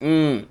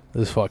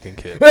This fucking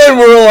kid. And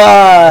we're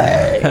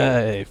live!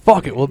 Hey,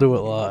 fuck it, we'll do it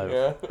live.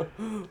 Yeah.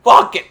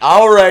 Fuck it,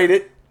 I'll write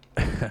it.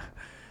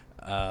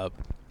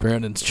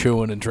 Brandon's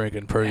chewing and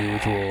drinking per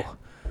usual.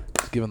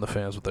 Just giving the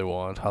fans what they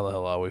want. How the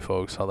hell are we,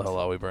 folks? How the hell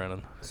are we,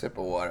 Brandon? Sip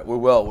of water. We're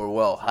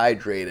well.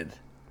 Hydrated.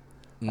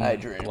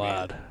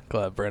 Hydrated.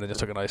 Glad Brandon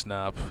just took a nice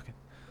nap.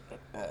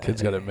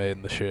 Kid's got it made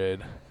in the shade.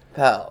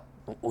 Pal,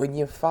 when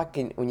you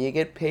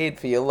get paid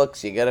for your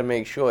looks, you gotta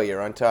make sure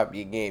you're on top of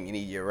your game. You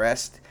need your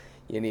rest.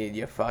 You need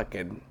your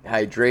fucking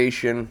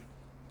hydration.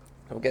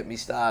 Don't get me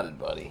started,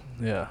 buddy.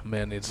 Yeah,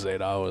 man needs his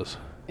 8 hours.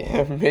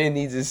 Yeah, man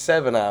needs his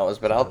 7 hours,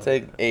 but I'll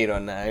take 8 or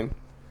 9.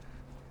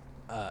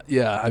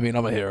 Yeah, I mean,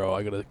 I'm a hero.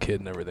 I got a kid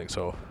and everything,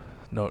 so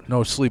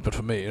no sleeping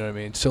for me. You know what I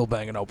mean? Still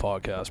banging out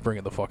podcasts,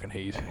 bringing the fucking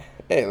heat.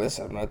 Hey,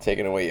 listen, I'm not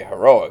taking away your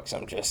heroics.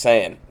 I'm just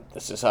saying,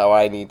 this is how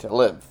I need to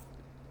live.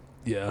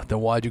 Yeah, then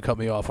why'd you cut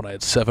me off when I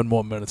had 7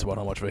 more minutes about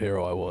how much of a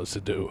hero I was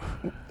to do?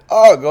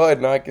 Oh, go ahead,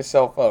 knock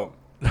yourself out.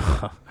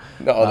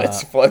 No,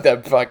 that's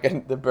that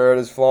fucking, the bird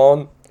is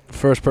flown.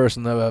 First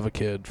person to ever have a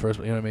kid. First,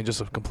 you know what I mean? Just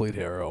a complete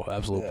hero.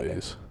 Absolute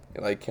piece.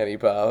 You're like Kenny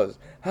Powers.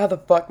 How the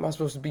fuck am I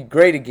supposed to be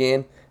great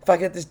again if I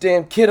get this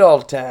damn kid all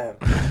the time?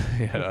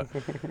 Yeah.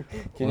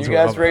 Can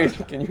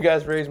you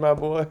guys raise my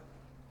boy?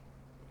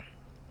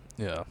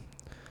 Yeah.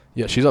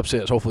 Yeah, she's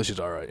upstairs. Hopefully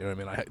she's all right. You know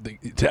what I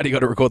mean? Daddy got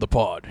to record the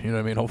pod. You know what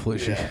I mean? Hopefully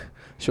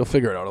she'll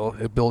figure it out.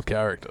 It'll build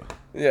character.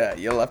 Yeah,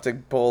 you'll have to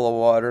bowl of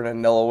water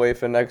and a Nilla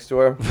wafer next to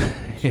her.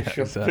 Yeah,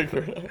 She'll exactly.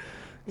 figure it out.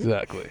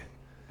 Exactly.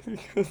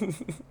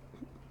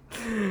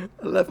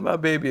 I left my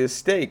baby a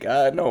steak.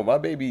 No, my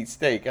baby eats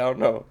steak. I don't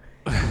know.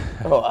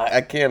 Oh, I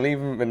can't leave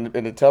him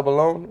in the tub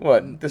alone?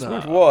 What? This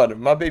much water.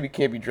 My baby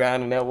can't be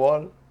drowning in that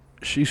water.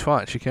 She's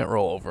fine. She can't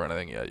roll over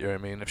anything yet. You know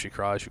what I mean? If she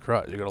cries, she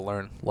cries. You got to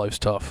learn. Life's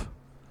tough.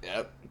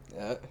 Yep.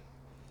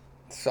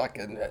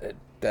 Sucking.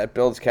 That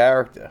builds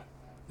character.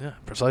 Yeah,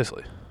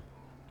 precisely.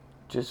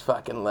 Just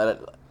fucking let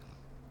it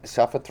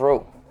suffer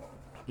through.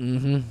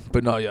 Mm-hmm.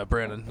 But no, yeah,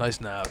 Brandon, nice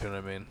nap. You know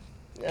what I mean?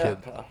 Yeah,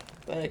 Kid. pal.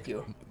 Thank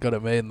you. Got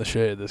it made in the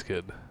shade, this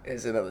kid.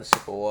 Here's another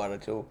sip of water,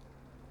 too.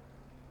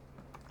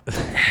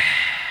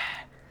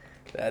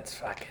 That's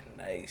fucking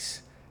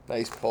nice.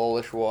 Nice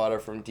Polish water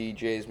from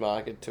DJ's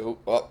Market, too.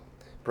 Oh,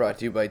 brought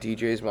to you by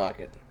DJ's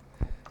Market.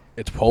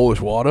 It's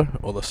Polish water,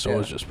 or the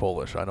store's just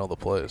Polish? I know the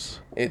place.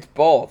 It's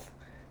both.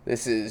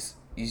 This is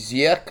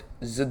Ziek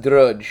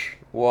Zdrudge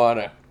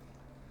water.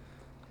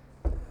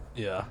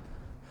 Yeah.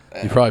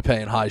 You're probably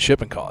paying high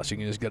shipping costs. You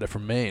can just get it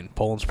from Maine,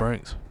 Poland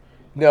Springs.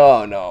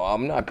 No,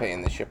 I'm not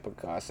paying the shipping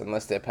costs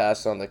unless they're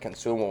passed on to the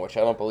consumer, which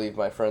I don't believe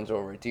my friends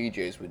over at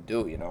DJ's would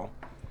do, you know.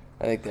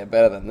 I think they're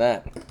better than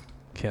that.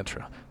 Can't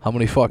trust. How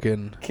many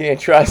fucking Can't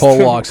trust pole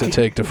them. walks it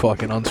take to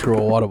fucking unscrew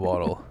a water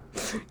bottle?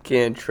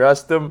 Can't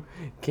trust them.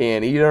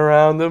 Can't eat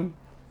around them.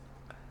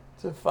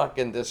 It's a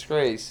fucking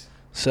disgrace.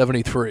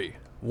 73.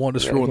 One to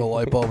screw in the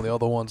light bulb, and the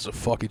other one's to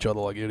fuck each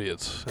other like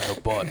idiots in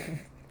the butt.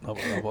 How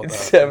about that?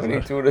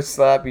 72 to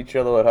slap each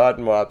other with hot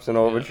mops and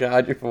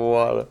overcharge you for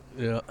water.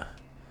 Yeah.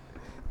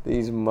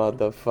 These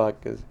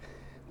motherfuckers.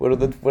 What are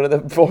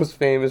the most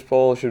famous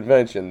Polish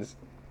inventions?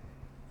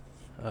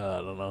 I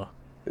don't know.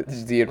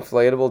 There's the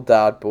inflatable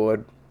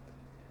dartboard.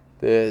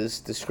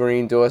 There's the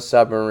screen door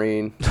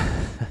submarine.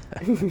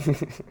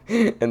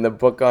 And the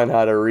book on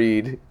how to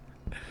read.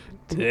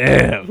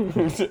 Damn.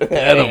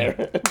 Get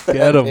him.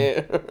 Get him.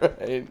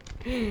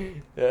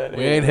 Right.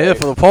 We ain't here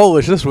for the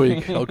Polish this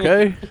week,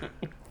 okay?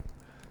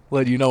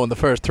 Let you know in the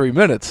first 3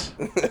 minutes.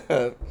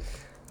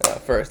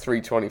 First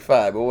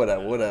 325, but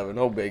whatever,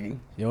 no biggie.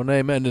 Your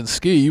name ending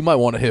ski, you might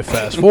want to hit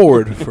fast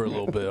forward for a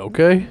little bit,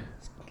 okay?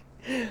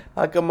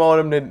 How come all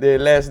them their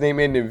last name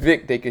ending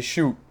Vic, they can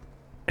shoot?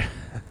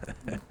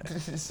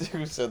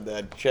 Who said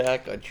that?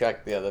 Chuck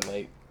the other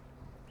night?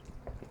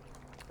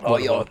 Oh,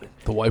 yo.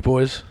 The white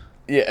boys?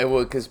 Yeah,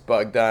 well, because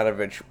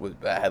Bogdanovich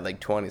had like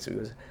 20, so he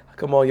goes, how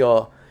come all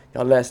y'all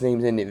last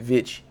names ending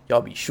Vich,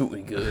 y'all be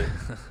shooting good?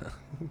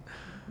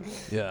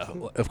 Yeah,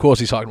 of course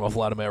he's talking about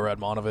Vladimir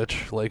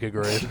Radmanovich, Laker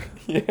grade.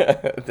 Yeah,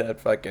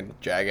 that fucking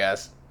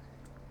jackass.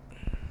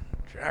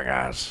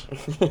 Jackass.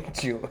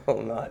 You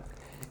will not.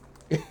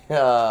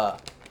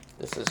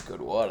 This is good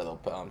water, though,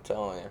 pal, I'm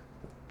telling you.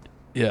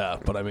 Yeah,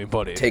 but I mean,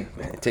 buddy. Take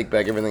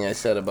back everything I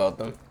said about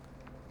them.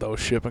 Those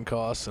shipping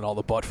costs and all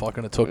the butt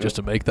fucking it took just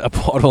to make that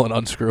bottle and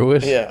unscrew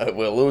it. Yeah,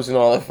 we're losing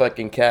all the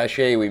fucking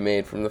cachet we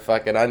made from the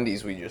fucking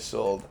undies we just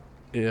sold.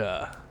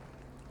 Yeah.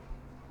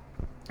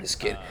 This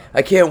kid.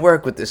 I can't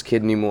work with this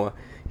kid anymore.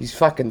 He's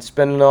fucking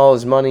spending all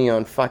his money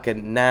on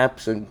fucking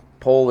naps and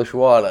Polish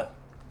water.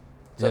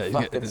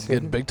 He's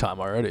getting big time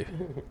already.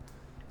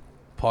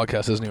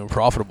 Podcast isn't even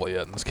profitable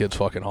yet, and this kid's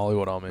fucking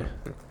Hollywood on me.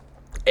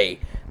 Hey,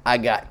 I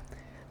got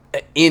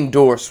an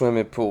indoor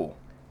swimming pool,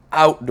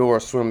 outdoor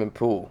swimming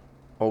pool,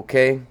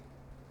 okay?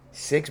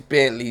 6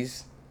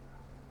 Bentleys.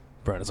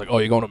 Brandon's like, oh,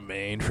 you're going to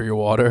Maine for your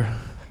water?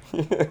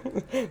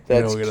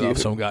 That's we cute. get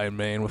some guy in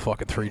Maine with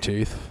fucking 3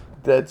 teeth.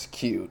 That's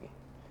cute.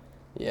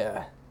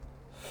 Yeah.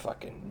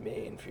 Fucking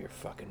Maine for your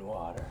fucking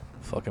water.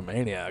 Fucking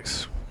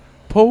maniacs.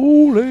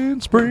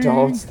 Poland Springs.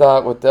 Don't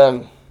start with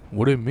them.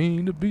 What it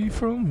mean to be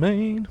from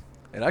Maine?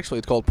 And actually,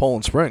 it's called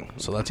Poland Spring,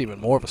 so that's even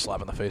more of a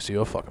slap in the face to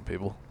your fucking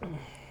people.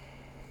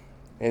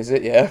 Is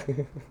it? Yeah.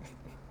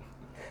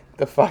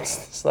 The fuck's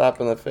the slap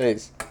in the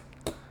face?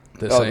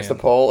 It's the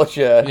Polish.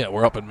 Yeah. Yeah,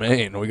 we're up in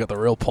Maine. We got the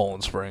real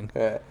Poland Spring.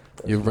 Yeah.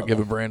 You've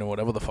given Brandon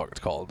whatever the fuck it's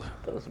called.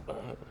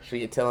 So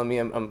you're telling me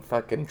I'm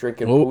fucking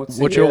drinking boots?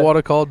 What's your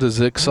water called? The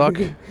Zik Suck?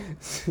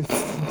 Is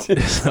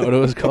that what it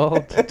was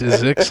called? The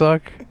Zik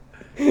Suck?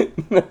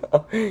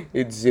 No,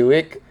 it's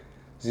Zuik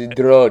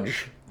Zdroj.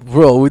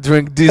 Bro, we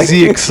drink the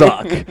Zik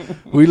Suck.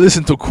 We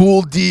listen to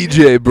cool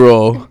DJ,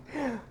 bro.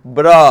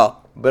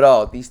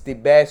 Bro, this is the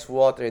best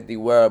water in the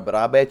world, but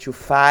I bet you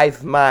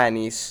 5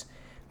 monies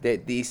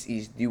that this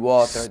is the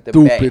water the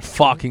best. Stupid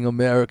fucking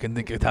American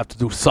think you'd have to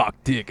do suck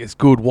dick. It's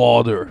good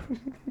water.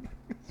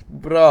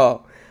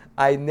 Bro,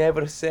 I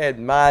never said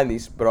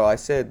monies, bro. I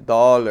said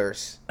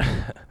dollars.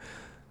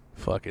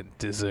 Fucking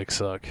Zik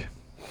Suck.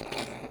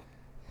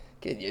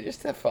 Kid, you're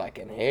just a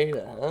fucking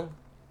hater, huh?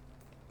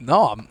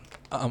 No,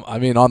 I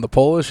mean, on the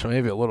Polish,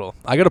 maybe a little.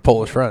 I got a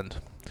Polish friend.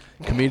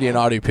 Comedian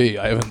RDP.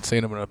 I haven't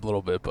seen him in a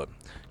little bit, but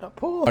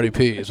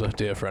RDP is a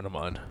dear friend of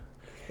mine.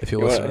 If you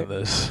listen to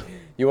this.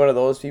 You one of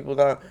those people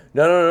now?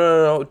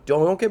 No.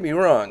 Don't get me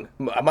wrong.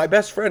 My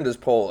best friend is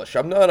Polish.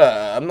 I'm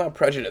not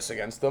prejudiced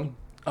against them.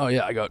 Oh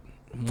yeah, I got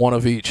one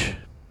of each.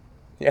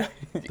 Yeah.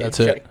 That's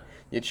it.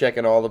 You're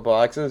checking all the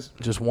boxes?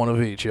 Just one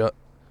of each, yeah.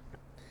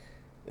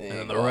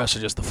 And the rest are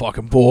just the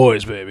fucking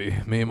boys, baby.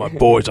 Me and my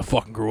boys I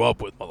fucking grew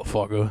up with,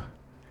 motherfucker.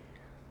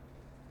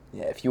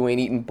 Yeah, if you ain't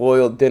eating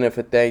boiled dinner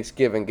for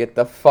Thanksgiving, get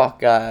the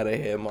fuck out of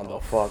here,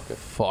 motherfucker.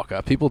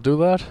 Fuck, people do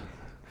that?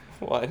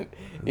 What?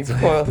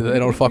 They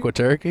don't fuck with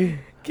turkey?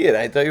 Kid,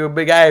 I thought you were a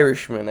big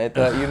Irishman. I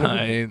thought you.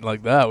 I ain't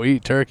like that. We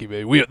eat turkey,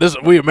 baby.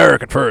 We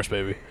American first,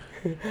 baby.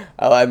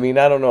 I mean,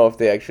 I don't know if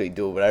they actually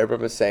do, but I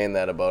remember saying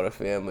that about a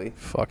family.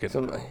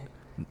 Fucking.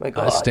 My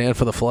God. I stand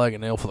for the flag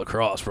and nail for the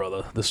cross,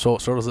 brother. So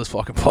does this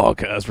fucking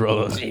podcast,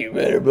 brother. You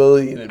better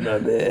believe it, my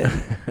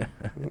man.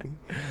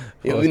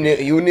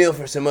 You kneel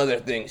for some other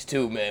things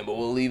too, man, but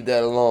we'll leave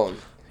that alone.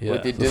 Yeah,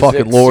 the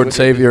fucking Lord and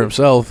Savior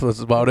himself. That's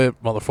about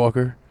it,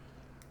 motherfucker.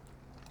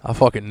 I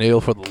fucking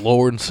kneel for the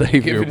Lord and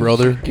Savior,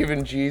 brother.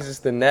 Giving Jesus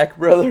the neck,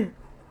 brother?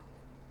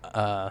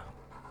 Yeah,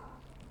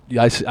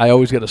 I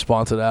always get a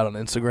sponsored ad on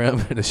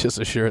Instagram, and it's just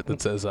a shirt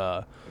that says,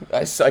 I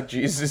suck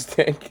Jesus'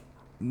 dick.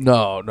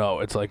 No,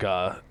 it's like,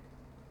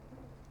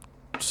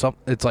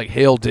 it's like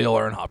Hail Dale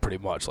Earnhardt, pretty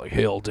much, like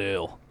Hail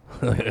Dale.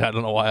 I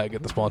don't know why I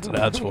get the sponsored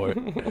ads for it.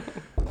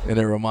 And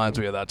it reminds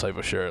me of that type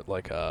of shirt,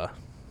 like,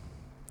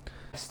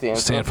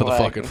 stand for the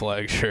fucking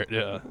flag shirt,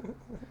 yeah.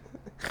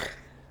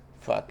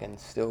 Fucking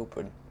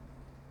stupid.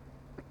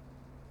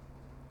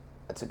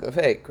 That's a good,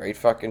 hey, great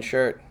fucking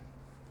shirt.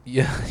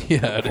 Yeah,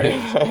 it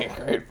is.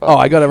 Great oh,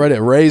 I got it right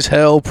here. Raise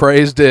hell,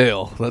 praise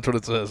Dale. That's what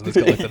it says. And it's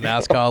got like the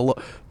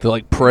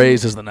NASCAR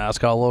praise is the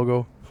NASCAR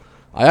logo.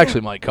 I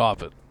actually might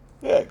cop it.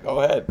 Yeah,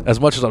 go ahead. As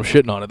much as I'm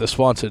shitting on it, this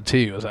sponsored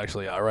tee was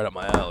actually right up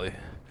my alley.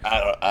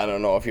 I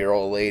don't know if your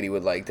old lady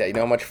would like that. You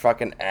know how much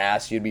fucking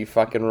ass you'd be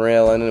fucking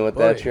railing with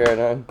that shirt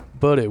on?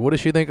 Buddy, what does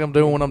she think I'm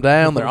doing when I'm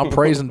down there? I'm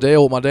praising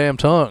Dale with my damn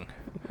tongue.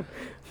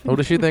 What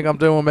does she think I'm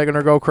doing making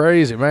her go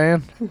crazy,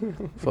 man?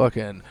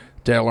 Fucking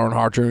Dale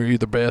Earnhardt Jr., you're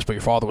the best, but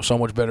your father was so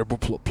much better.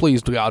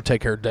 Please, God,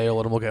 take care of Dale.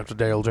 Let him look after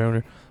Dale Jr.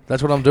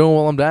 That's what I'm doing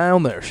while I'm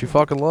down there. She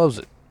fucking loves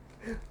it.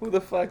 Who the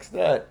fuck's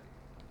that?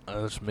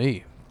 That's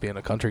me, being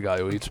a country guy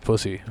who eats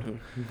pussy.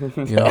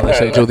 You know, they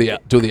say do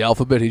the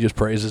alphabet. He just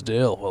praises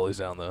Dale while he's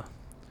down there.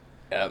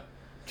 Yep.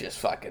 Just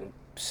fucking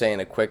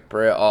saying a quick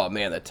prayer. Oh,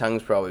 man, the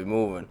tongue's probably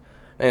moving.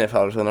 And if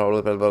I was going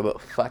to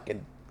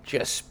fucking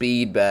just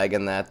speed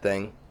bagging that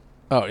thing.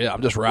 Oh, yeah,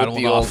 I'm just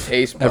rattling off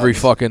every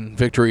fucking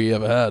victory you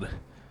ever had.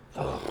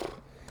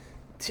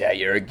 Yeah,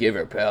 you're a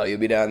giver, pal. You'll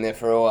be down there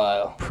for a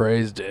while.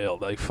 Praise Dale.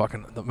 Like,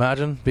 fucking,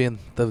 imagine being,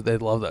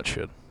 they'd love that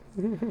shit.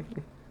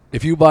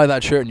 If you buy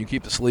that shirt and you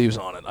keep the sleeves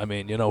on it, I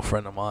mean, you're no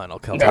friend of mine. I'll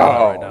tell you that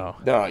right now.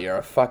 No, you're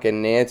a fucking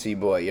Nancy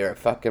boy. You're a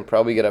fucking,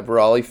 probably got a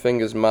Raleigh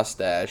Fingers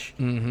mustache.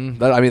 Mm-hmm.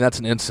 That's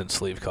an instant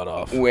sleeve cut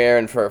off.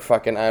 Wearing for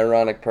fucking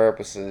ironic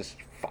purposes.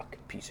 Fucking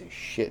piece of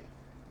shit.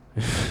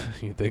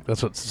 You think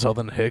that's what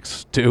Southern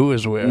Hicks do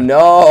is wear?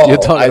 No. You're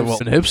talking about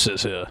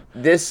hipsters here.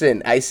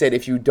 Listen, I said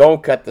if you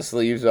don't cut the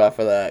sleeves off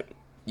of that,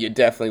 you're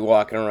definitely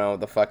walking around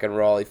with a fucking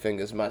Raleigh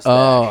Fingers mustache. Oh,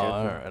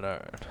 all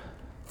right.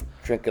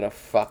 Drinking a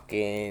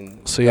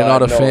fucking... So you're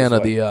not a fan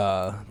of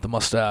the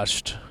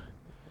mustached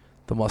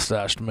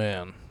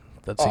man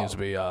that seems to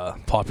be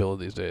popular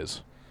these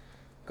days?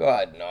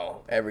 God,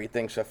 no.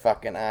 Everything's a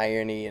fucking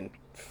irony and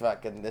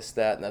fucking this,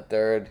 that, and the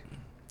third.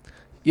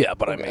 Yeah,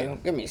 but I mean...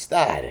 Don't get me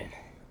started.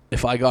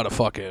 If I got a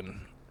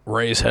fucking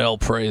Raise Hell,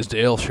 Praise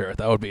Dale shirt,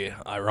 that would be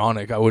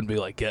ironic. I wouldn't be,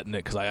 like, getting it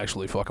because I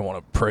actually fucking want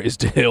to praise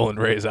Dale and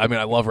raise... I mean,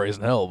 I love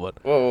raising hell, but...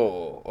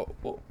 Whoa.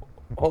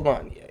 Hold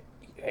on.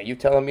 Are you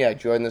telling me I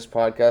joined this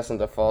podcast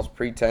under false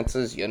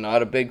pretenses? You're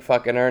not a big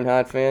fucking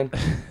Earnhardt fan?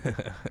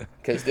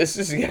 Because this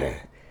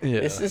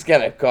is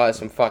gonna cause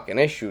some fucking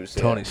issues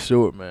here. Tony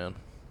Stewart, man.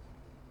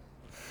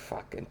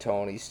 Fucking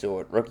Tony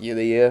Stewart. Rookie of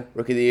the Year?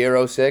 Rookie of the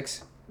Year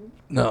 06?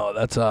 No,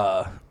 that's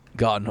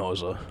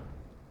Goddenhoser.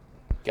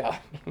 God.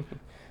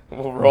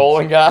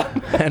 Rolling God.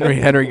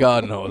 Henry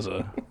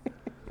Goddenhoser.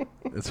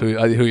 That's who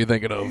you're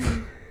thinking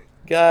of.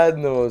 God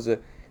knows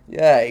it.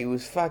 Yeah, he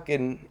was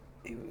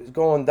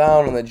going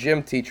down on the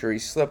gym teacher. He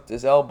slipped,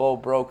 his elbow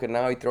broke, and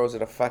now he throws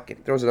it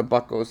a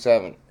buck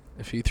 07.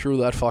 If he threw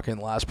that fucking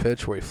last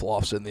pitch where he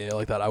flops it in the air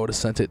like that, I would have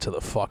sent it to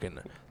the fucking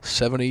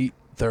 73rd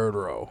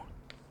row.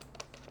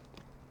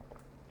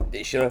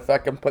 They should have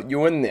fucking put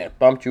you in there,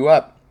 bumped you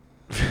up.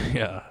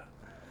 Yeah.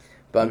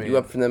 Bumped you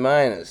up from the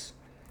minors.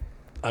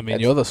 I mean,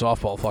 you're the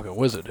softball fucking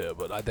wizard here,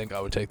 but I think I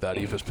would take that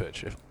Ephus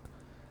pitch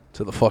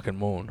to the fucking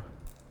moon.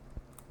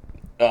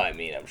 Oh, I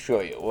mean, I'm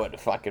sure you would. A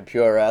fucking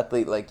pure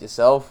athlete like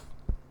yourself.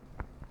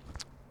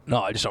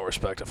 No, I just don't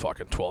respect a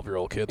fucking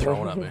 12-year-old kid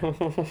throwing at me.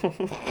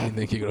 You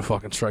think you're going to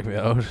fucking strike me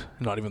out?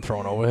 Not even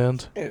throwing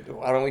overhand?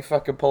 Why don't we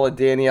fucking pull a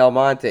Danny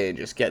Almonte and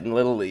just get in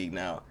Little League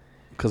now?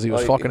 Because he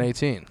was fucking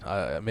 18.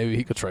 Maybe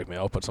he could strike me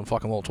out, but some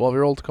fucking little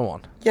 12-year-old? Come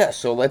on. Yeah,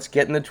 so let's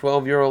get in the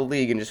 12-year-old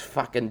league and just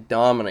fucking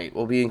dominate.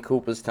 We'll be in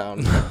Cooperstown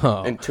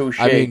in 2 shakes.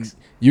 I mean,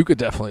 you could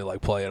definitely,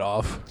 like, play it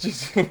off.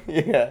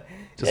 Yeah.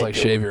 Just, like,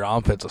 shave your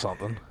armpits or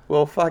something.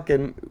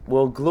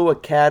 We'll glue a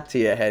cat to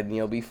your head and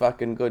you'll be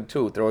fucking good,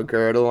 too. Throw a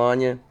girdle on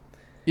you.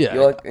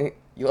 Yeah.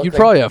 You'd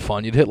probably have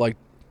fun. You'd hit, like,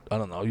 I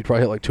don't know, you'd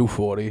probably hit, like,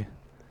 240. You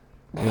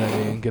know what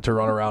I mean? Get to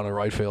run around in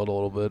right field a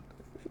little bit.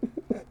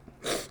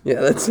 Yeah,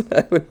 that's what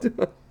I would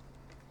do.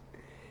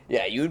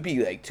 Yeah, you'd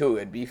be like, too.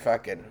 It'd be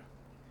fucking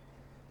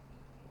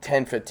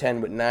 10 for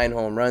 10 with 9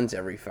 home runs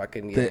every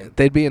fucking game.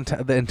 They'd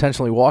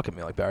intentionally walking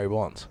me like Barry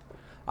Bonds.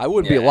 I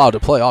wouldn't be allowed to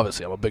play,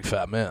 obviously. I'm a big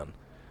fat man.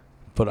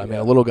 But, I mean,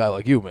 a little guy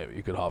like you, maybe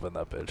you could hop in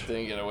that bitch.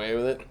 Didn't get away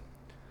with it?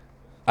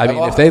 I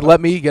mean, if they'd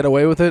let me get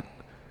away with it,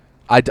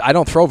 I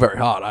don't throw very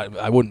hard.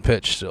 I wouldn't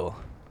pitch still.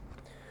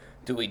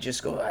 Do we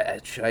just go?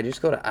 Should I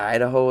just go to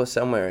Idaho or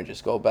somewhere and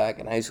just go back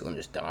in high school and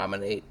just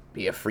dominate?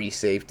 Be a free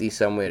safety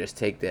somewhere, just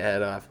take their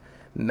head off.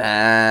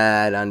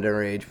 Mad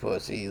underage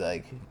pussy,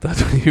 like.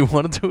 That's what you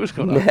want to do is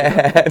go to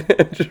mad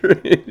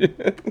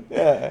underage.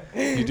 Yeah.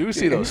 You do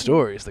see those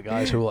stories. The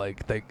guys who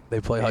like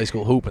they play high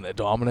school hoop and they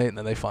dominate, and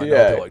then they find out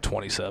they're like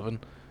 27.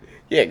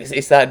 Yeah, because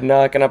they start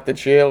knocking up the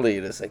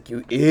cheerleaders, like,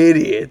 you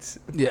idiots.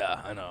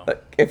 Yeah, I know.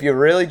 Like, if you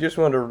really just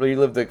want to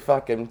relive the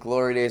fucking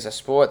glory days of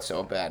sports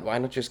so bad, why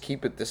not just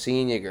keep it the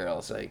senior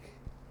girls? Like,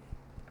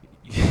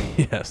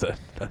 yes,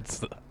 that's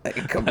the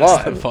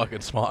the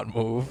fucking smart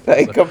move.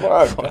 Like, come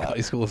on,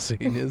 high school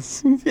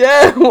seniors.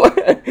 Yeah,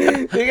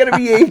 they gotta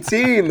be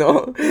 18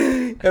 though.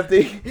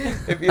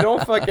 If you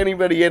don't fuck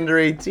anybody under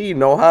 18,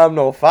 no harm,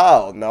 no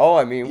foul. No,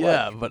 I mean,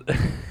 yeah, but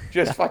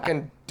just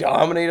fucking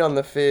dominate on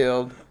the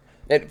field.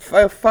 And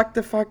fuck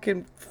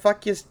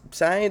your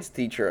science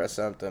teacher or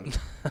something.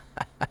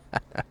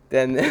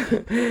 Then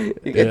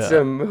you get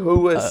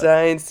some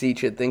science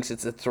teacher thinks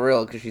it's a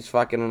thrill because she's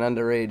fucking an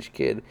underage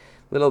kid.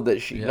 Little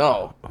does she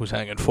know. Who's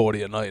hanging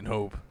 40 a night in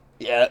hoop.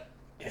 Yeah,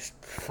 just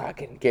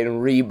fucking getting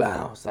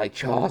rebounds like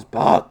Charles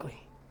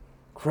Barkley.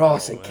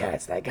 Crossing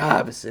cats like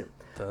Iverson.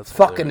 It's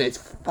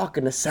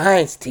fucking a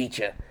science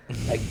teacher.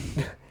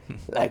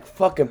 Like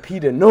fucking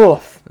Peter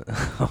North.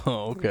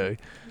 Oh, okay.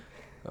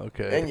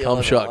 Okay,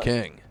 Come Shot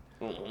King.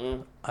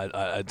 Mm-hmm.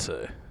 I'd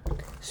say.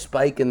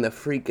 Spiking the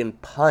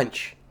freaking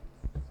punch.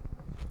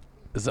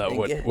 Is that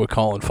what we're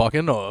calling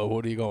fucking, or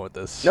what are you going with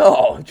this?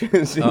 No,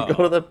 just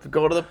go to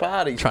the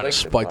party. Trying to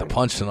spike the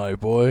punch tonight,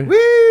 boy.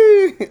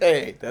 Whee!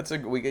 Hey,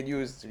 we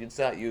could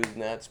start using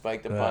that.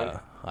 Spike the punch.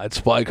 I'd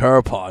spike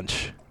her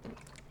punch.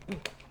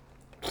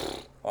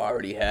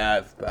 Already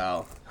have,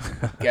 pal.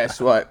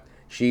 Guess what?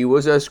 She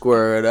was a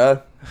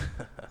squirter.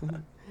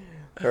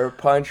 Her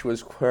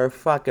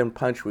fucking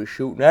punch was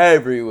shooting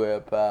everywhere,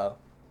 pal.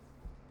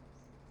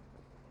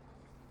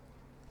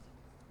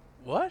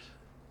 What?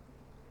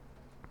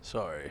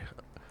 Sorry.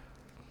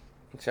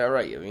 It's all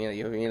right. You're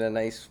being a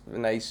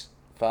nice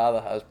father,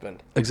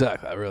 husband.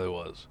 Exactly. I really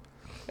was.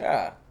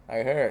 Yeah, I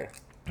heard.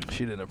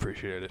 She didn't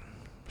appreciate it.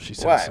 She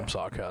said some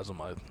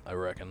sarcasm, I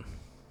reckon.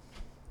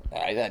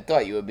 I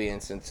thought you were being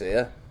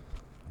sincere.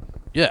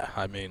 Yeah,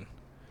 I mean.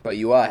 But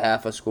you are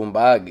half a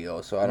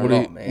scumbagio, so I don't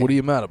know, man. What are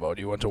you mad about?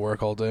 You went to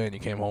work all day and you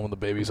came home and the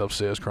baby's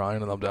upstairs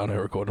crying and I'm down here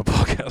recording a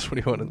podcast.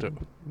 What do you want to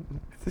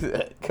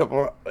do? Come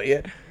on,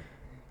 yeah.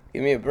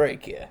 Give me a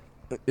break here.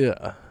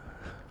 Yeah.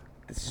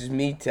 This is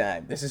me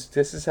time. This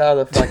is how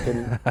the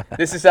fucking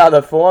this is how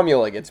the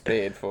formula gets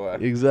paid for.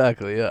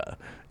 Exactly, yeah.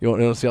 You want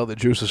to see how the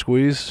juice is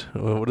squeezed?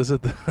 What is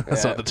it?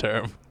 That's not the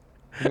term.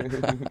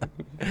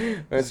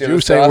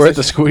 Juice ain't worth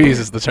the squeeze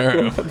is the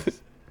term.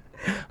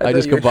 I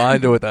just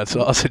combined it with that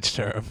sausage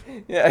term.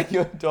 Yeah,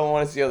 you don't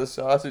want to see how the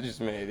sausage is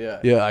made, yeah.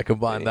 Yeah, I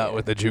combined that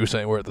with the juice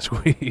ain't worth the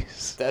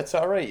squeeze. That's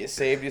all right. You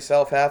saved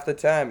yourself half the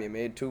time. You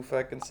made 2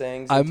 fucking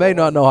sayings. I may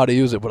not know how to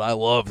use it, but I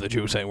love the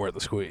juice ain't worth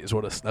the squeeze.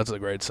 That's a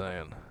great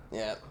saying.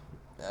 Yeah.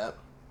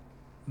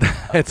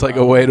 It's like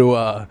a way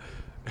to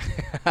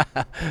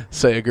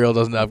say a girl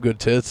doesn't have good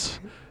tits.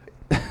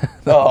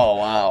 Oh,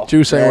 wow.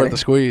 Juice ain't worth the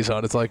squeeze,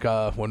 huh? It's like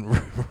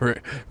when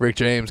Rick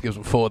James gives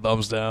him 4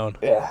 thumbs down.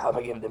 Yeah, I'm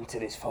going to give them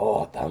titties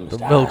 4 thumbs The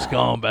down. milk's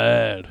gone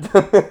bad.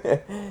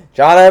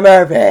 Johnny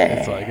Murphy.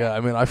 It's like, yeah, I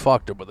mean, I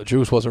fucked her, but the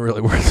juice wasn't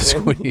really worth the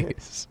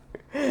squeeze.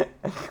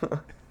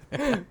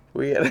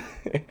 We had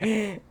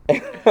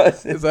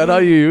Is that how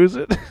you use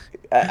it?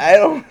 I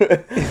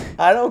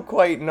don't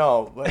quite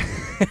know, but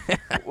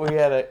we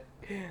had a,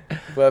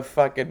 but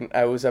fucking,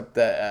 I was up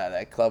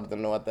that club in the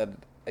north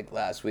like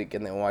last week,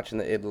 and then watching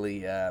the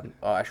Italy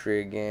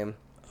Austria game.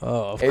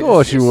 Oh, of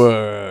course you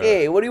were.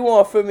 Hey, what do you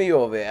want from me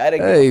over here?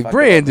 Hey,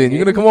 Brandon, you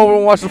gonna come over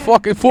and watch the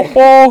fucking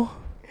football?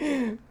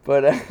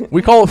 But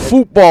we call it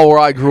football where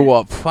I grew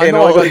up. I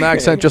know I got an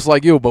accent just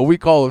like you, but we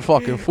call it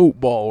fucking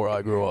football where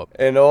I grew up.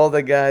 And all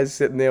the guys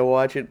sitting there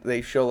watching,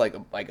 they show like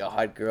a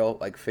hot girl,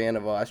 like fan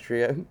of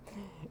Austria,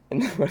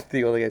 and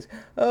the only guys,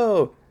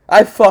 oh,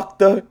 I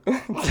fucked her.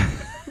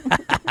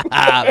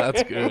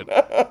 That's good.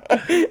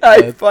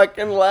 I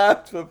fucking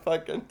laughed for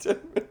fucking 2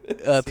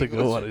 minutes. That's a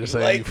good one. Just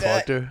saying you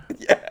fucked her.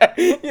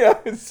 Yeah,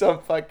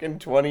 some fucking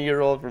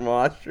 20-year-old from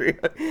Austria.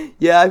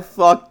 Yeah, I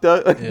fucked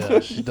her.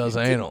 Yeah, she does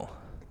anal.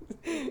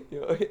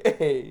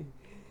 Hey,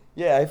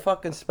 yeah, I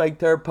fucking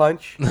spiked her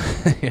punch.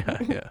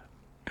 Yeah.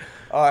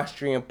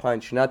 Austrian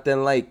punch,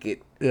 nothing like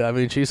it. Yeah, I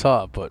mean, she's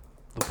hot, but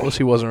the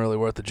pussy wasn't really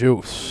worth the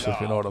juice, if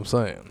you know what I'm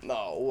saying.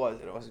 No, it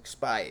wasn't. It was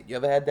expired. You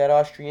ever had that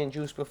Austrian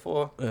juice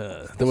before?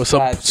 Yeah, there was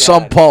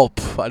some pulp.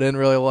 I didn't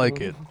really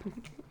like it.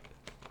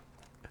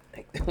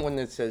 Like the one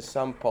that says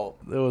some pulp.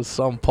 There was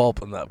some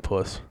pulp in that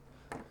puss.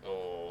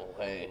 Oh,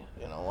 hey,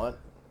 you know what?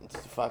 It's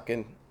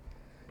fucking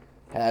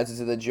hazards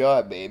of the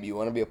job, babe. You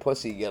want to be a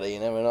pussy getter, you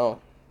never know.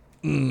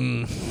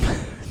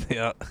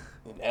 Yeah.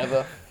 You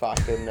never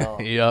fucking know.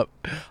 Yep.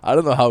 I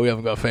don't know how we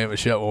haven't got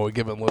famous yet when we're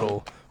giving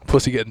little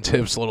pussy getting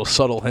tips, little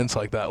subtle hints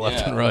like that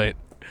left and right.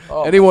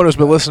 Oh, anyone who's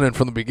been listening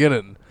from the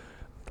beginning,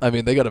 I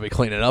mean, they got to be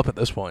cleaning up at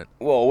this point.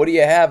 Well, what do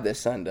you have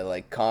this under?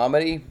 Like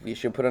comedy? You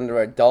should put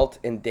under adult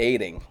and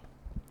dating.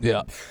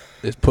 Yeah.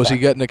 Is pussy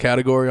getting a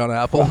category on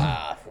Apple?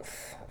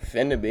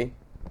 Finna be.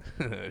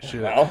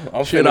 Shit. Well,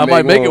 I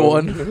might make it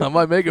one. I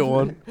might make it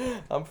one.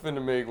 I'm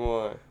finna make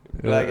one.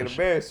 Black and the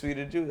bear, sweet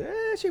and juicy.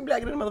 She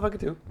black than a motherfucker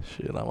too.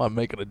 Shit, I might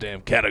make it a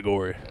damn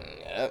category.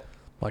 Yep.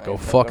 Might go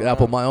fuck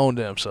Apple my own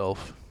damn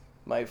self.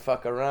 Might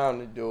fuck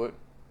around and do it.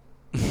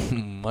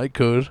 Might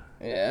could.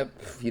 Yep.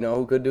 You know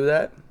who could do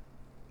that?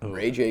 Ooh.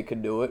 Ray J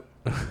could do it.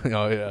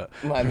 Oh yeah.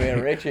 My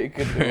man Ray J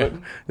could do it.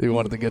 You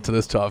wanted to get to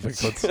this topic.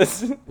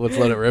 Let's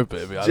let it rip,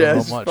 baby. I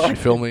don't know much.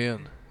 Fill me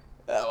in.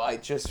 Oh, I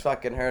just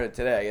fucking heard it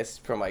today. I guess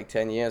from like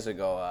 10 years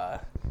ago.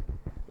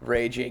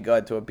 Ray J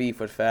got to a beef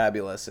with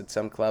Fabulous at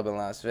some club in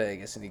Las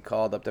Vegas, and he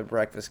called up the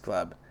Breakfast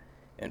Club,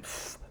 and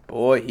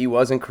boy, he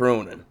wasn't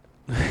crooning.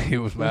 He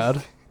was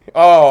mad.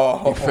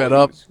 Oh, he fed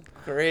up.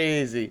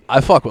 Crazy. I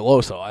fuck with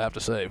Loso, I have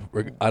to say.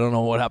 I don't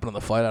know what happened in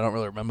the fight. I don't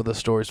really remember the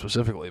story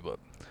specifically, but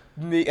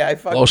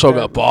Loso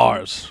got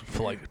bars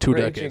for like 2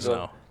 decades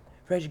now.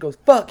 Reggie goes,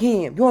 fuck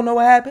him. You wanna know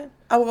what happened?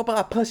 I woke up,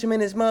 I punched him in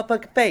his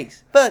motherfucking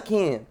face. Fuck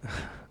him.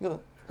 You're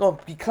gonna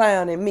be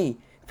clowning me.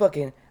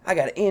 Fucking, I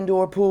got an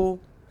indoor pool.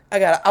 I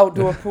got an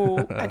outdoor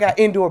pool. I got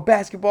indoor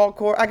basketball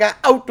court. I got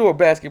outdoor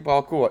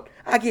basketball court.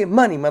 I get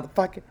money,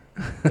 motherfucker.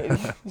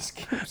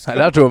 I'd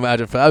have to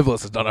imagine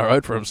Fabulous has done all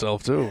right for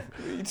himself, too.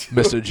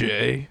 Mr.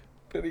 J.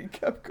 But he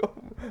kept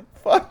going,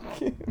 fuck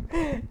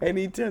him. And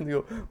he turned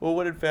to go, well,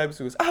 what did Fabulous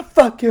do? I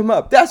fuck him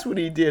up. That's what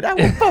he did. I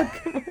will fuck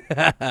him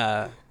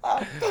up.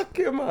 I fuck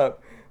him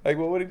up. Like,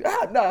 well, what did he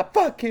do? Nah,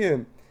 fuck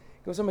him.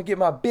 He goes, I'm going to get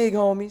my big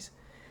homies.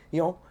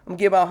 You know, I'm going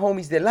to get my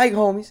homies that like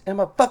homies, and I'm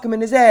going to fuck him in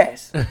his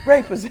ass.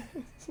 Rape his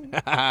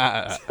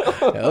ass.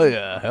 Hell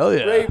yeah.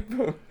 Rape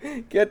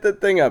him. Get the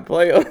thing up.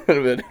 Play a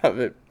little bit of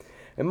it.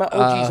 And my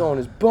OG's on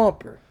his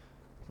bumper.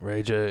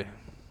 Ray J.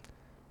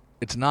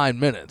 It's 9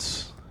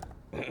 minutes.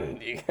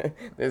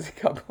 There's a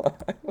couple.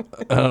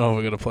 I don't know if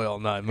we're going to play all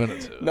 9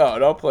 minutes. No,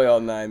 don't play all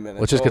 9 minutes.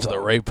 Let's just get to the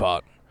rape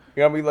part.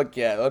 You got me look,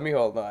 yeah, let me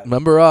hold on.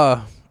 Remember,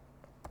 I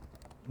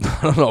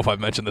don't know if I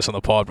mentioned this on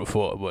the pod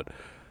before, but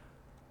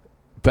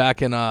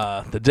back in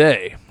the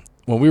day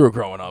when we were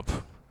growing up,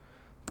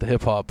 the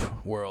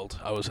hip-hop world,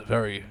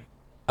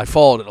 I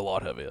followed it a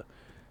lot heavier.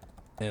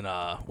 And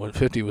when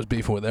 50 was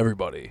beefing with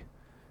everybody,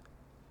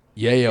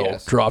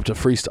 Yayo dropped a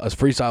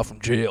freestyle from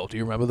jail. Do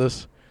you remember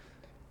this?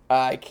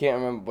 I can't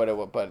remember what it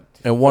was, but...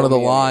 And one of the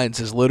lines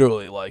is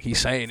literally, like, he's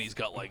saying he's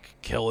got, like,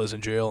 killers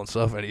in jail and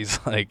stuff, and he's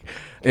like,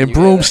 in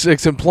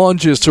broomsticks and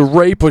plunges to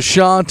rape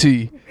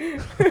Ashanti.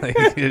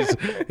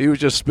 He was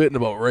just spitting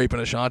about raping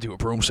Ashanti with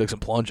broomsticks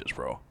and plunges,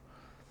 bro.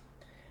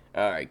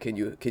 All right, can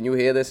you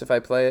hear this if I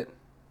play it?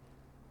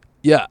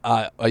 Yeah,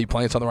 are you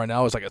playing something right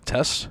now as like a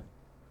test?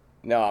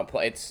 No, I'm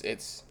playing.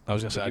 It's. I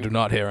was gonna say I do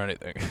not hear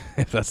anything.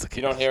 If that's the case.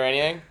 You don't hear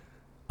anything?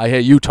 I hear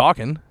you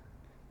talking.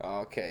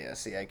 Okay, I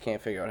see. I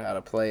can't figure out how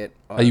to play it.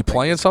 Are you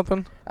playing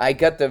something? I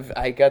got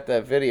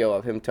the video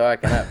of him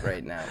talking up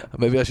right now.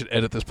 Maybe I should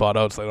edit this part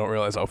out so I don't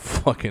realize how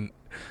fucking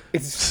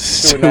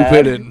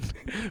stupid and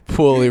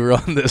poorly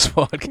run this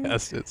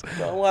podcast is.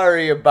 Don't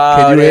worry about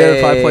it. Can you hear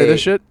if I play this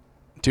shit?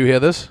 Do you hear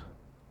this?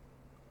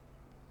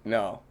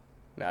 No,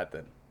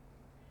 nothing.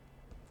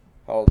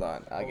 Hold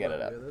on, I'll get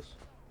it up.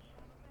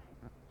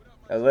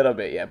 A little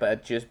bit, yeah,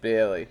 but just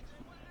barely.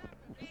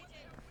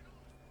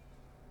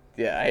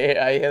 Yeah,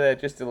 I hear that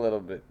just a little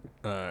bit.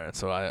 Alright,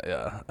 so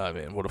I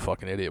mean, what a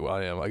fucking idiot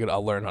I am.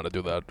 I'll learn how to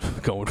do that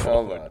going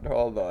forward.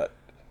 Hold on.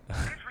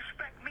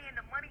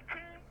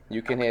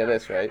 You can hear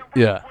this, right?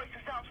 Yeah.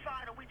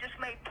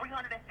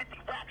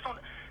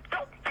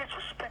 Don't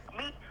disrespect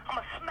me.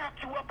 I'ma smack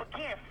you up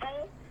again,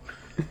 fool.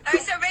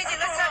 Alright, so Reggie,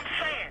 let's talk.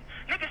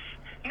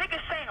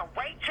 Niggas saying a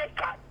Ray J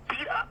got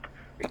beat up.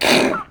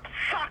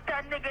 Sock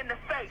that nigga in the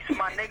face,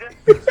 my nigga.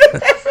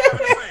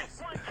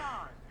 One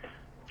time.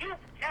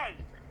 Hey,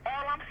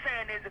 all I'm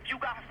saying is if you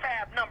got a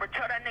Fab number,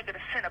 tell that nigga to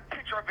send a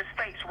picture of his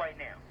face right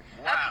now.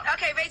 Wow.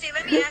 Okay, Reggie,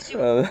 let me ask you.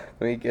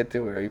 Let me get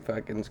to where he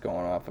fucking's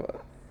going off of.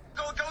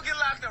 Go get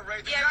locked up,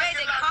 Reggie. Yeah,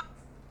 Reggie,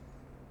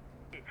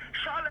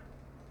 Charlotte.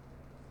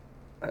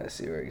 I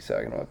see where he's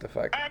talking about the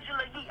fuck.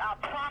 Angela Yee, I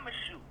promise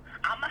you,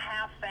 I'ma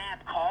have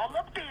Fab call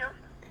up there,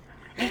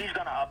 and he's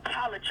gonna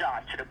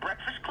apologize to the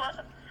Breakfast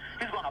Club.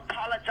 He's gonna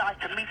apologize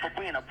to me for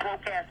being a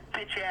broke-ass,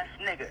 bitch-ass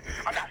nigga.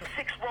 I got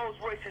 6 Rolls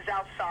Royces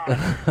outside,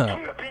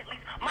 2 Bentleys.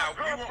 My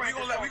girlfriend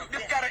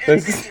this gotta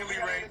end peacefully,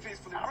 Ray.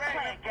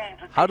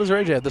 How does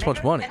Ray J have this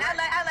much money? And I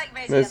like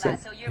Ray J a lot,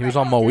 so you're He was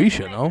on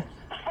Moesha, no?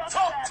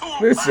 Talk to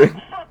him.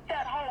 Listen. Fuck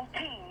that whole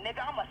team,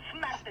 nigga. I'ma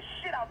smack the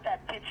shit out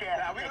that bitch-ass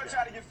nigga. We gonna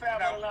try to get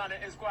Fab on the line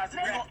and squad.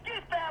 Nigga,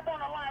 get Fab on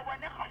the line right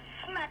now. I'll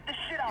smack the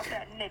shit out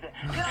that nigga.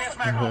 Can't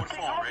smack him on the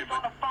phone, Ray,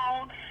 on the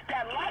phone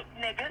that like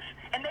niggas,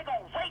 and they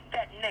gonna rape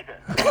that nigga.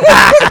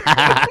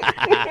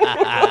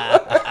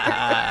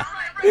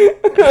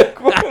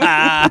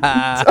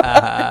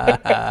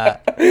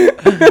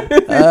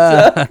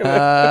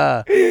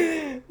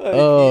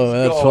 Oh,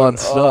 that's fun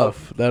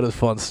stuff. That is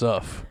fun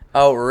stuff.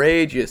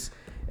 Outrageous.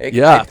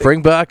 Yeah,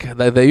 bring back.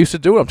 They used to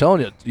do it. I'm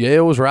telling you,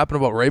 Yayo was rapping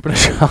about raping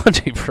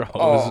Ashanti, bro.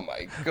 Oh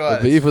my god,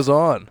 the beef was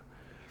on.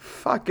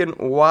 Fucking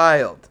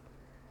wild.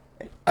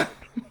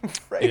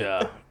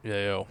 Yeah,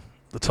 Yayo,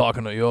 the talk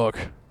of New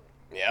York.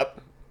 Yep.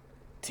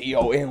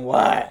 Tony.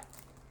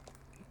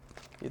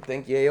 You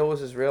think Yayo was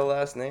his real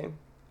last name?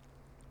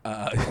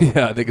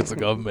 Yeah, I think it's the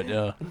government.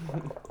 Yeah,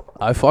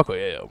 I fuck with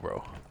Yayo,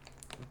 bro.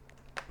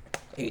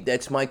 Hey,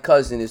 that's my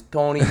cousin. It's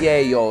Tony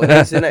Yayo.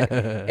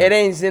 It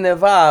ain't in a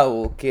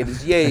vowel, kid.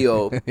 It's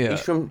Yayo. Yeah.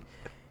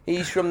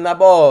 He's from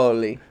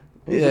Napoli.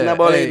 He's a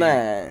Napoli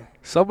man.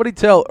 Somebody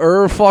tell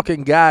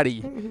fucking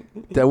Gotti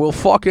that we'll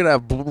fucking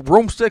have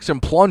broomsticks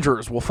and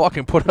plungers. We'll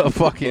fucking put up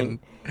fucking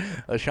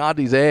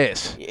Ashanti's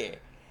ass. Yeah.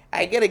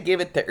 I gotta give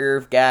it to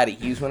Irv Gotti.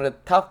 He's one of the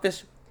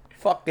toughest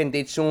fucking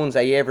ditsoons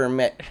I ever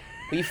met.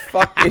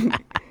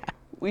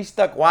 We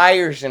stuck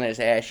wires in his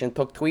ass and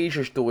took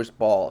tweezers to his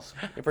balls.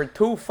 For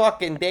 2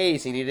 fucking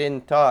days and he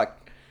didn't talk.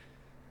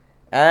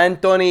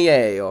 Anthony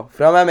Yayo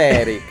from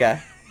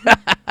America.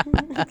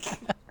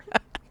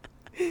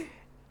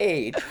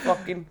 Hey, it's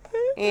fucking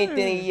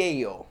Anthony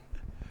Yayo.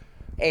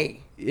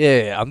 Hey.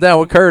 Yeah, I'm down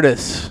with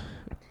Curtis.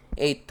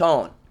 Hey,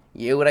 Tone.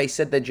 You hear what I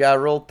said to Ja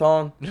Rule,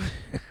 Tone?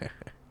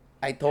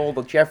 I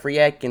told Jeffrey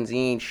Atkins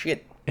he ain't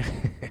shit.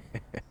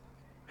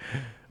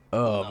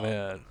 Oh,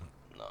 man.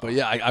 But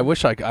yeah, I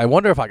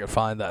wonder if I could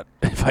find that.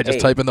 If I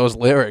just type in those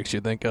lyrics, you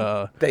think,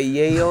 The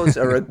Yayos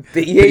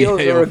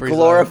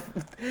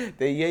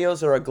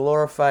are a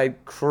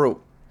glorified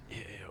crew.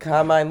 Yayo.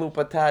 Carmine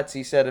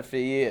Lupatazzi said it for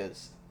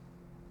years.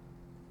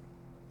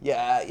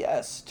 Yeah,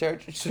 yes.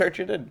 Search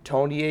it in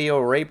Tony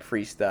Yayo rape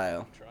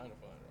freestyle. I'm trying to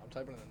find it. I'm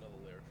typing in another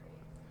lyric from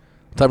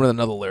it. Typing in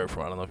another lyric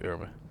from it. I don't know if you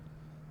heard me.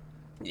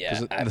 Yeah.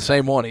 In the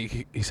same one,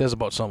 he says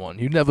about someone,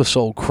 you never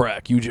sold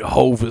crack, you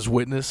Jehovah's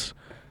Witness.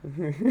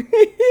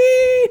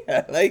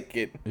 I like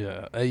it.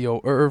 Yeah. Hey,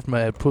 yo, Irv,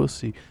 mad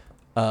pussy.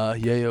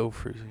 Yayo,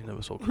 you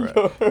never sold crack.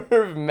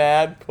 You're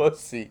mad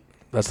pussy.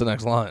 That's the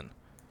next line.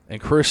 And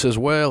Chris says,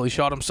 well, he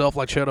shot himself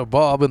like Cheddar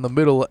Bob in the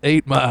middle of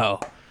 8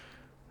 Mile.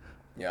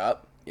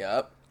 Yup.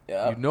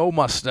 You know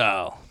my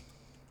style.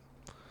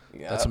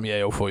 Yep. That's some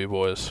Yayo for you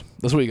boys.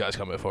 That's what you guys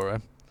come here for,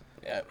 right?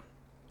 Yep.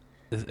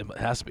 It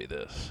has to be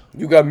this.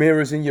 You got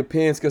mirrors in your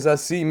pants because I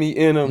see me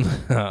in them.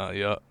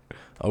 Yeah.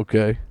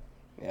 Okay.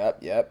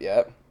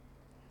 Yep.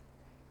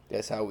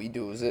 That's how we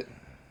do it.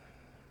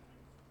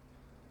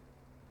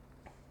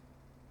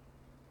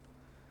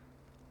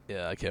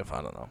 Yeah, I can't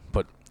find it now.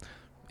 But,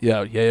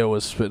 yeah, Yayo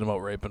was spitting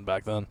about raping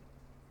back then.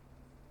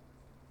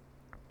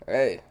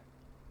 Hey.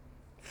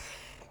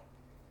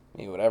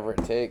 Whatever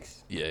it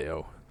takes.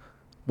 Yayo.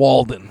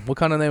 Walden. What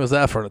kind of name is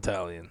that for an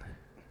Italian?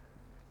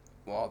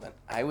 Walden.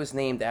 I was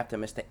named after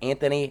Mr.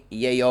 Anthony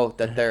Yayo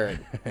III.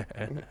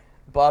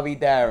 Bobby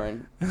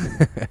Darin.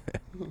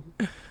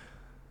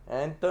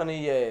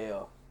 Anthony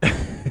Yayo.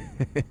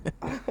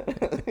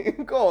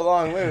 Go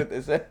along with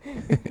this.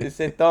 It's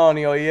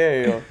Antonio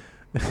Yayo.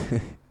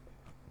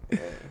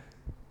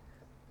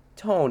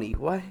 Tony,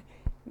 why?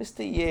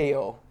 Mr.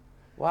 Yayo,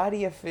 why do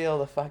you feel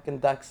the fucking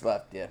Ducks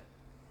left you?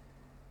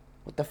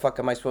 What the fuck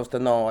am I supposed to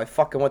know? I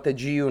fucking went to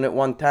G-Unit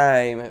one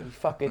time.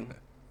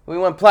 We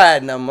went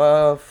platinum.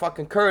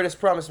 Fucking Curtis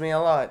promised me a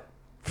lot.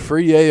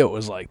 Free Yayo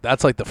was like,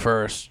 that's like the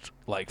first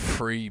like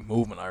free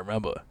movement I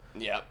remember.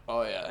 Yep.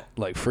 Oh yeah.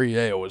 Like Free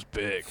Yayo was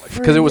big,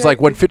 because it was like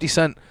when 50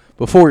 Cent,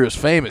 before he was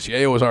famous,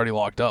 Yayo was already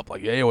locked up.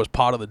 Like Yayo was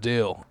part of the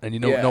deal, and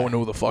no one knew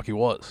who the fuck he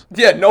was.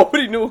 Yeah,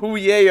 nobody knew who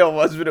Yayo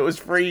was, but it was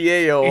Free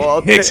Yayo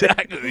all day.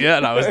 Exactly. Yeah,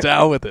 and I was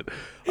down with it.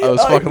 I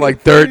was fucking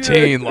like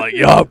 13, like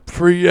yup,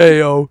 Free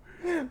Yayo.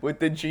 With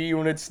the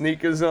G-Unit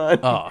sneakers on.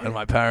 Oh, in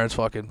my parents'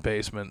 fucking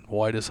basement,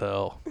 white as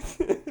hell.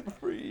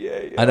 Free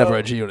Yayo. I never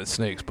had G-Unit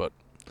sneaks, but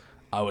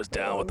I was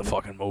down with the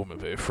fucking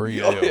movement, baby. Free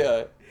Yayo.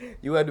 Yeah.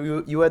 You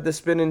had the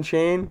spinning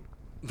chain?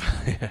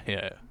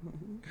 Yeah.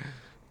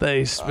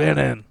 They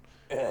spinning.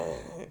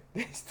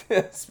 They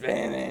still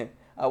spinning.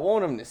 I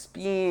want them to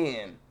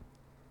spin.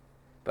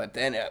 But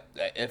then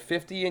at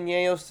 50 and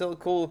Yayo's still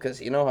cool,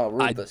 because you know how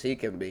ruthless he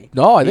can be.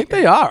 No, I think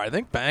they are. I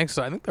think Banks,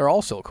 they're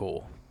all still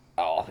cool.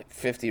 Oh,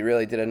 50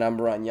 really did a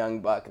number on Young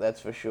Buck, that's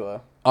for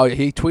sure. Oh, yeah,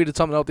 he tweeted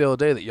something out the other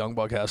day that Young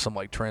Buck has some,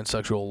 like,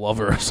 transsexual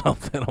lover or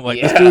something. I'm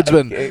like, this dude's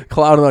been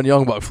clouded on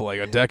Young Buck for,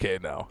 like, a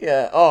decade now.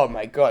 Yeah, oh,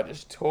 my God,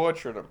 just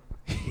tortured him.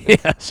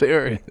 Yeah,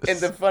 serious. And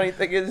the funny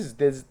thing is,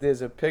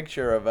 there's a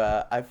picture of,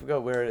 I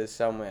forgot where it is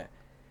somewhere.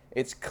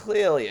 It's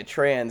clearly a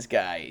trans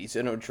guy. He's,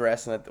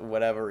 dressing at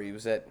whatever he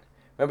was at.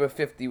 Remember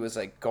 50 was,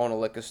 like, going to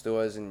liquor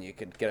stores and you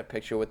could get a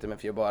picture with him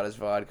if you bought his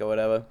vodka,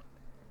 whatever?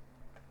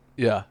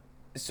 Yeah.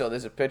 So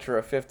there's a picture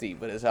of 50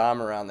 with his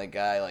arm around the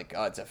guy, like,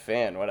 oh, it's a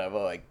fan, whatever.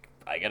 Like,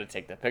 I gotta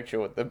take the picture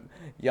with the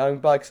Young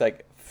Buck's,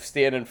 like,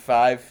 standing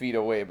 5 feet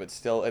away, but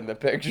still in the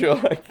picture,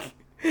 like.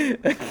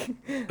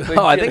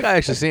 Oh, I think I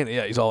actually seen it.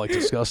 Yeah, he's all, like,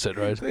 disgusted,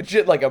 right?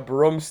 Legit, like a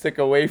broomstick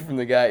away from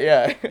the guy.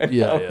 Yeah.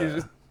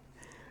 Yeah.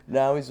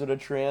 Now he's with a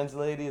trans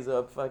lady. He's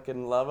a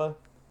fucking lover.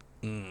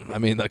 I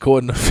mean,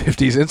 according to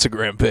 50's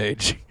Instagram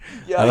page,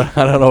 Yeah.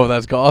 I don't know if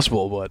that's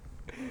gospel, but.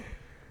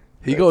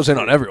 He goes in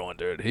on everyone,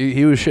 dude.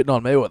 He was shitting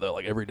on Mayweather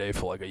like every day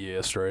for like a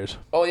year straight.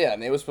 Oh yeah,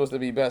 and they were supposed to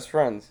be best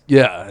friends.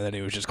 Yeah, and then he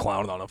was just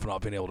clowning on him for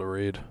not being able to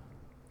read.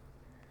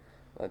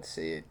 Let's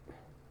see it.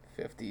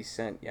 50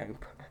 Cent, Young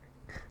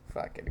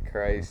fucking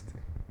Christ.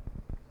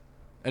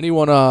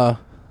 Anyone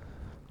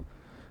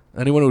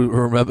who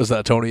remembers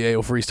that Tony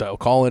Yayo freestyle,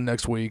 call in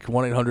next week.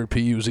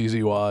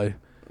 1-800-PUZZY.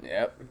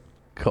 Yep.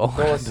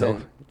 Call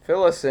in.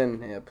 Fill us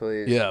in, yeah,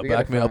 please. Yeah,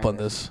 back me up on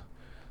this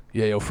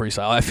Yayo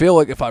freestyle. I feel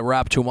like if I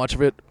rap too much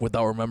of it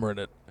without remembering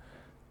it,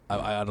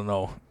 I don't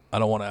know. I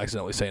don't want to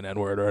accidentally say an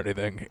N-word or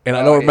anything. And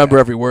I don't remember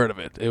every word of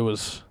it.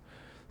 It's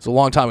a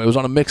long time. It was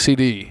on a mix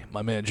CD.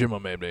 My man Jimmo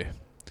made me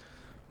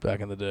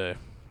back in the day.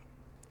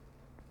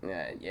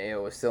 Yeah,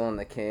 Yayo was still in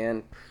the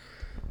can.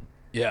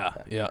 Yeah.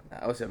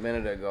 That was a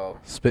minute ago.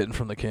 Spitting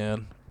from the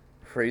can.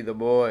 Free the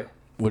boy.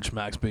 Which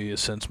Max B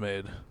has since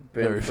made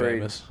Been very freed.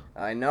 famous.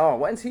 I know.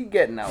 When's he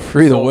getting out?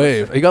 Free the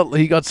wave. He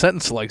got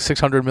sentenced to like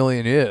 600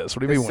 million years.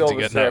 What do you mean when's he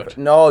getting out?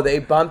 No, they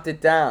bumped it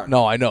down.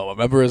 No, I know.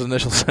 Remember his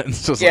initial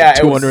sentence was like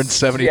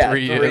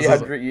 273 years.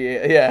 300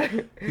 years. Yeah.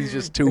 He's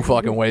just too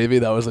fucking wavy.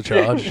 That was the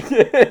charge.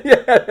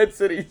 Yeah, that's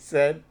what he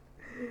said.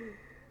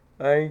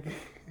 The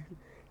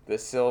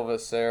Silver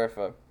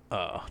Surfer.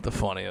 Oh, the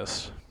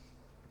funniest.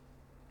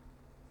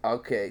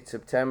 Okay,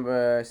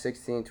 September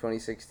 16,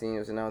 2016, it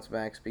was announced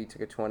Max B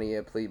took a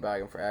 20-year plea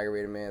bargain for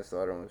aggravated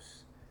manslaughter and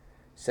was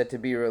set to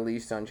be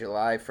released on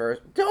July 1st.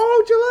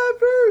 Oh, July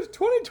 1st,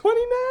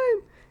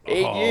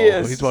 2029! 8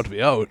 years. He's about to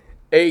be out.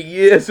 8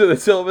 years of the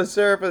Silver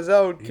Surfer's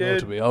out, kid. He's about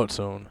to be out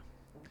soon.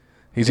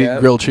 He's eating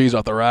grilled cheese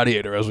off the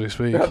radiator as we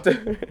speak.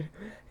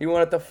 He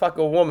wanted to fuck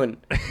a woman.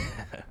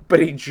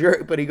 But he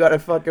got a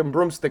fucking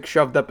broomstick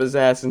shoved up his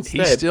ass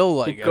instead. He still,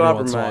 like, every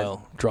once in a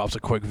while, drops a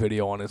quick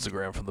video on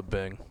Instagram from the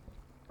Bing.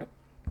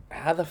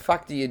 How the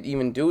fuck do you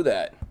even do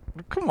that?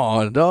 Come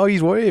on, dog.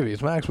 He's wavy.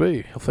 It's Max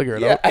B. He'll figure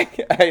it out.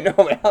 I know,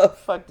 but how the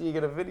fuck do you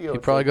get a video? He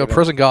probably got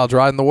prison guards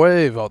riding the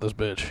wave out this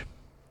bitch.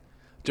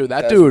 Dude,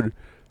 that dude,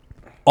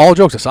 all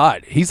jokes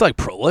aside, he's, like,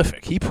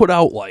 prolific. He put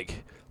out,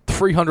 like,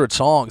 300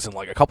 songs in,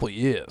 like, a couple of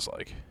years.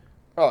 Like,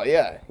 oh,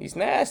 yeah. He's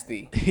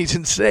nasty. He's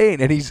insane.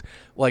 And he's,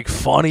 like,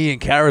 funny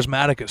and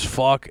charismatic as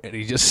fuck. And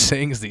he just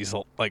sings these,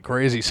 like,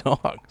 crazy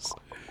songs.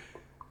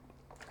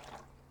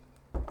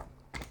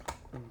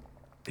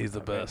 He's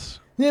the best.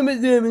 I'm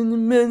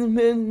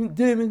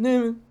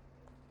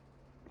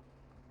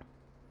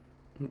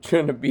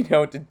trying to beat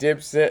out the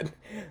Dipset.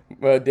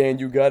 Well, Dan,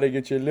 you gotta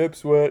get your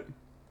lips wet.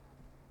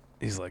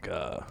 He's like,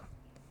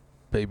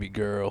 baby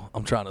girl,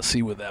 I'm trying to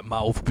see where that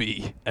mouth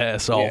be.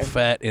 Ass all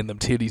fat and them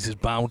titties is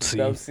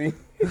bouncy.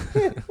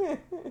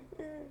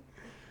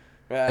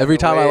 Every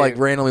time I, like,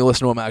 randomly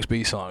listen to a Max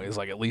B song, it's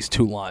like at least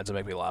 2 lines that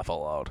make me laugh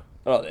out loud.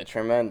 Oh, they're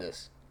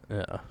tremendous.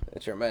 Yeah.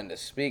 They're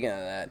tremendous. Speaking of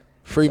that.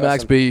 Free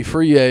Max B,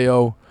 free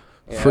Yayo,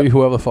 free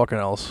whoever fucking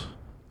else.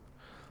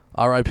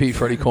 R.I.P.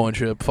 Freddie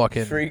Cornchip,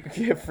 fucking.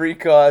 Free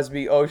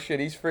Cosby. Oh shit,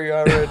 he's free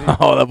already.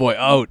 Oh, that boy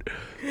out.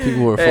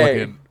 People were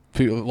fucking.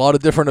 A lot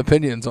of different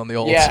opinions on the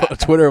old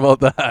Twitter about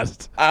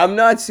that. I'm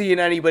not seeing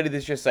anybody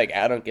that's just like,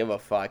 I don't give a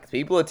fuck.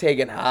 People are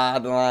taking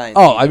hard lines.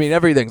 Oh, I mean,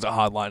 everything's a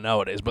hard line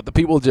nowadays, but the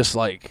people just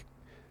like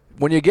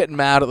when you're getting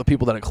mad at the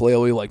people that are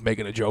clearly like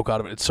making a joke out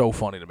of it, it's so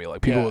funny to me.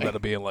 Like people that are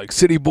being like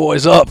 "City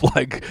Boys up,"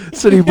 like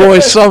 "City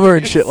Boys summer"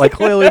 and shit. Like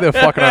clearly they're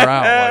fucking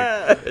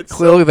around. Like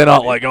clearly they're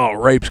not like, "Oh,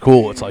 rape's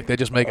cool." It's like they're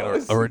just making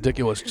a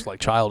ridiculous, like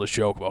childish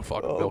joke about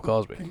fucking Bill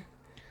Cosby.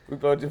 We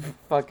go to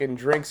fucking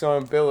drinks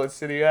on Bill at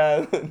City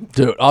Island.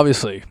 Dude,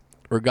 obviously,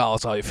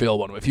 regardless how you feel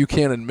about him, if you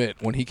can't admit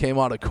when he came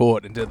out of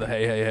court and did the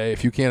hey,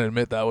 if you can't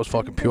admit that was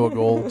fucking pure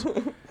gold,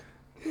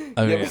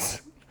 I mean.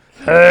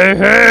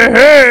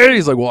 Hey,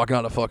 he's like walking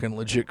out of fucking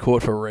legit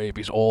court for rape.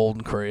 He's old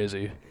and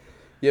crazy.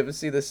 You ever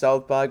see the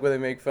South Park where they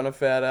make fun of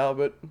Fat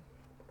Albert?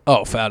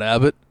 Oh, Fat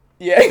Abbott?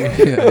 Yeah.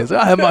 Yeah, he's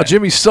like, I had my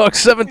Jimmy sucked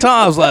 7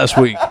 times last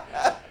week.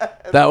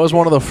 That was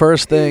one of the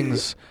first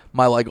things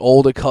my like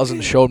older cousin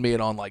showed me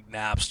it on like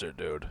Napster,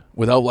 dude,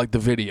 without like the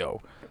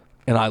video.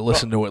 And I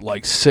listened to it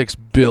like 6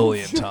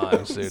 billion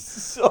times, dude.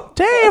 So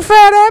damn,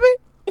 Fat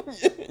Abbott!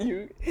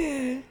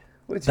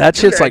 That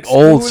shit's like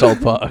old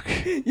South Park.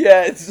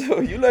 Yeah, so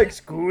you like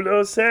school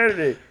on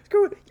Saturday.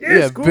 School,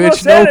 yeah, school bitch, on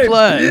Saturday, no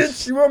class.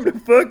 Bitch, you want me to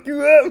fuck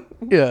you up?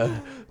 Yeah,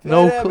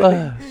 no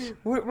class.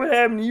 What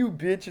happened to you,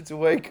 bitch? It's a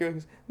white girl.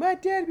 My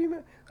dad be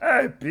my...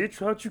 Alright,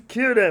 bitch, why don't you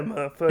kill that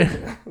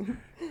motherfucker?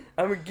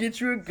 I'm gonna get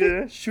you a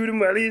gun, shoot him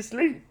while he's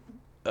asleep.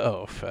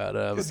 Oh, Fat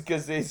Abbott. Just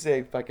because they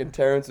say fucking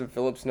Terrence and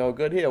Phillips no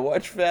good. Here,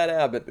 watch Fat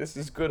Abbott. This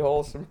is good,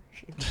 wholesome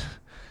shit.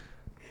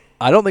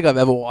 I don't think I've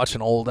ever watched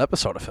an old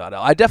episode of Fat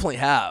Al. I definitely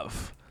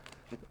have,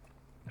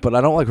 but I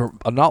don't like.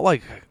 I'm not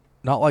like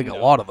a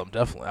lot of them.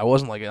 Definitely, I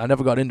wasn't like. I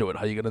never got into it.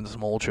 How you get into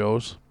some old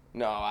shows?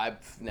 No,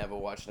 I've never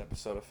watched an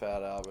episode of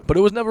Fat Albert. But it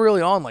was never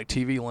really on like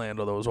TV Land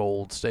or those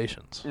old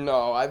stations.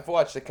 No, I've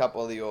watched a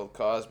couple of the old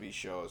Cosby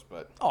shows,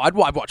 but Oh, I've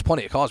watched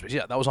plenty of Cosby's.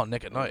 Yeah, that was on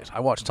Nick at Night. I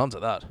watched tons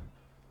of that.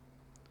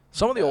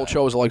 Some of the old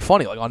shows are like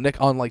funny, like on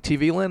like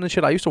TV Land and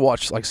shit. I used to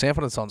watch like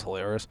Sanford and Son's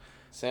hilarious.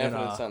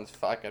 Sanford and Son's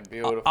fucking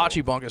beautiful.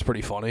 Archie Bunker's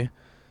pretty funny.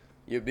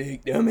 You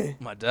big dummy.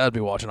 My dad be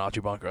watching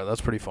Archie Bunker.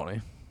 That's pretty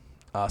funny.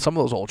 Some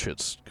of those old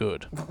shit's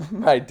good.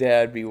 My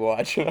dad be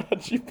watching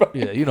Archie Bunker.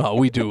 Yeah, you know how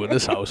we do in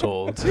this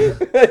household.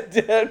 My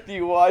dad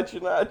be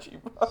watching Archie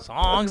Bunker.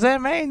 Songs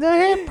that made the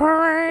hit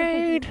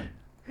parade.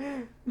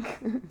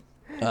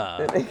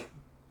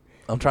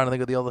 I'm trying to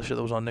think of the other shit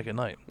that was on Nick at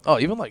Night. Oh,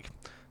 even like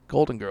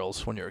Golden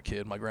Girls when you're a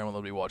kid. My grandmother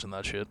would be watching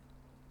that shit.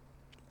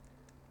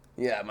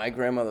 Yeah, my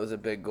grandmother was a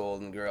big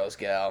Golden Girls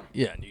gal.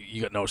 Yeah, and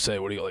you got no say.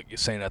 What are you like? You're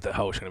saying at the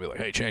house, you're gonna be like,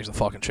 "Hey, change the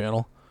fucking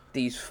channel."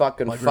 These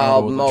fucking My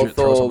grandmother would foul-mouthed legit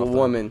throw something old up there.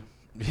 woman.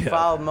 Yeah.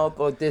 Foul-mouthed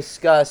old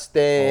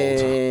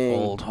disgusting.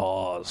 Old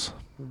haws.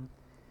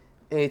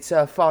 It's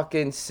a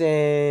fucking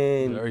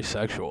sin. Very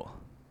sexual.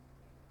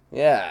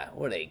 Yeah,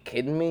 what are they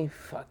kidding me?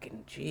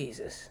 Fucking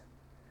Jesus.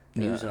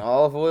 They're Yeah. using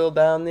olive oil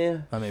down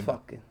there? I mean-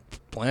 fucking.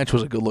 Blanche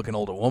was a good-looking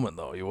older woman,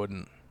 though. You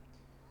wouldn't.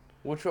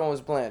 Which one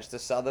was Blanche? The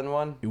southern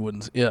one?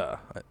 Yeah.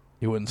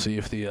 You wouldn't see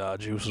if the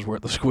juice was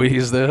worth the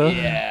squeeze there.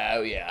 Yeah,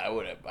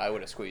 I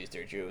would have squeezed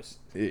her juice.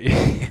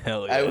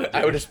 Hell yeah.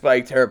 I would have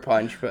spiked her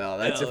punch, pal.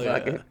 That's Hell a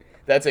fucking. yeah.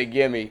 That's a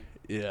gimme.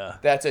 Yeah.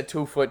 That's a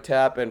 2-foot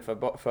tapping for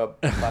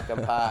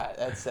fucking pie.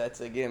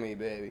 That's a gimme,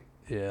 baby.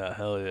 Yeah.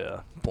 Hell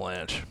yeah.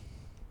 Blanche.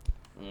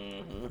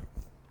 Mm-hmm.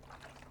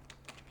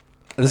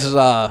 This is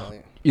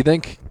You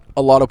think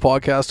a lot of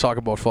podcasts talk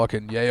about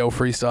fucking Yayo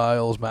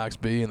freestyles, Max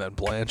B, and then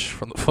Blanche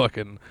from the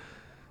fucking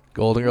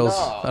Golden Girls?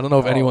 No, I don't know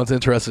if no. anyone's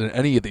interested in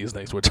any of these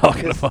things we're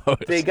talking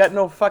about. They got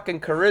no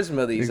fucking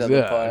charisma, these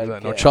other podcasts.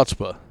 Exactly. No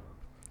chutzpah.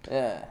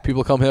 Yeah.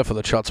 People come here for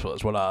the chutzpah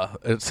is what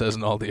it says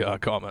in all the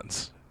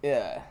comments.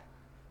 Yeah.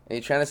 Are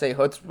you trying to say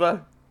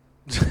chutzpah?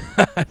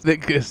 I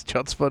think is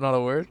chutzpah not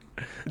a word?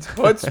 It's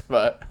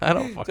chutzpah. I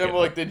don't fucking Talking know.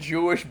 like the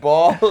Jewish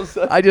balls.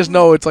 I just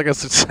know it's like a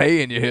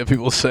saying you hear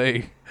people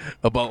say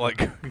about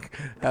like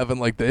having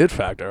like the it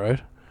factor,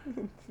 right?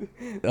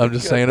 I'm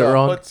just saying it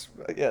wrong.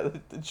 Yeah,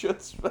 the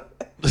chutzpah.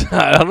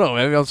 I don't know.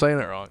 Maybe I'm saying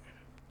it wrong.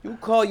 You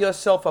call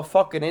yourself a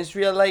fucking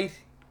Israelite?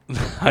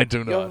 I do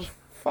You're not.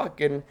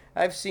 fucking.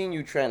 I've seen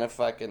you trying to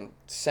fucking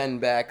send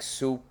back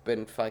soup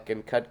and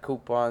fucking cut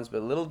coupons,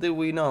 but little did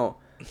we know,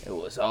 it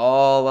was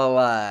all a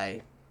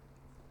lie.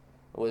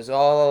 It was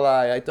all a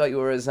lie. I thought you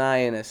were a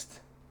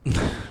Zionist.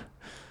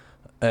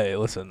 Hey,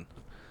 listen.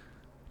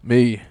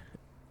 Me,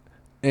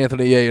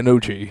 Anthony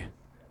Iannucci,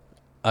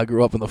 I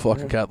grew up in the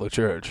fucking Catholic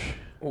Church.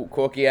 Oh,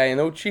 Corky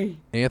Iannucci?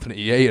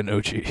 Anthony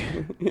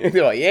Iannucci.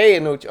 Oh,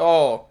 Iannucci.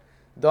 Oh,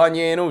 Don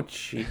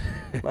Iannucci.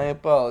 My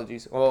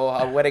apologies. Oh,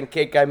 a wedding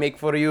cake I make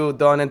for you,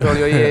 Don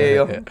Antonio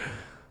Yayo.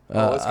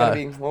 Oh, it's gonna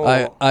be.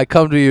 Oh. I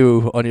come to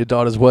you on your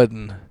daughter's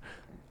wedding.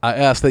 I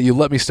ask that you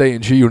let me stay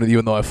in G Unit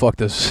even though I fucked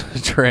this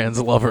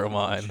trans lover of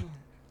mine.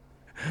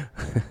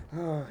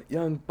 Oh,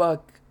 young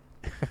buck,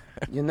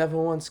 you never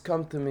once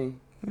come to me.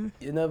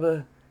 You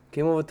never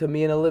came over to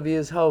me and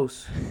Olivia's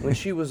house when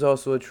she was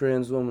also a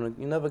trans woman.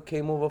 You never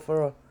came over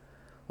for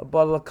a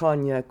bottle of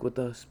cognac with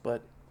us,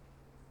 but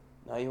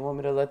now you want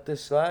me to let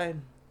this slide?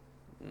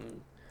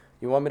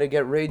 You want me to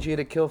get Ray J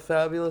to kill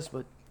Fabulous,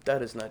 but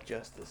that is not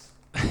justice.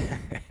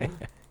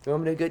 You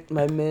want me to get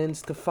my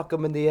mans to fuck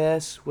him in the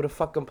ass with a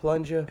fucking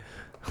plunger?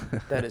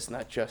 That is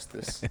not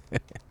justice.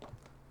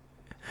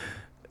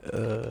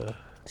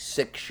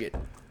 Sick shit.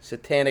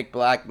 Satanic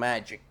black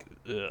magic.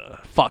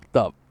 Fucked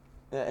up.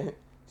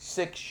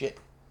 Sick shit.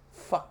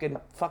 Fucking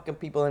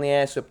people in the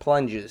ass with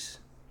plunges.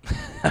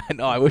 I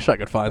know. I wish I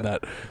could find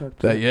that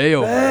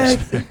yayo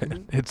verse.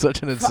 It's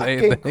such an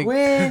insane thing.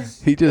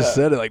 Quiz. He just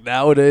said it. Like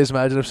nowadays,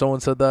 imagine if someone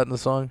said that in the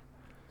song.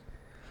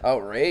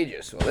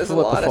 Outrageous. Well, there's a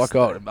What lot the of fuck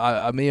stuff.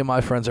 up? Me and my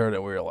friends heard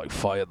it. We were like,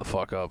 fired the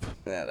fuck up.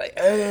 Yeah, like,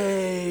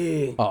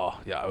 hey. Oh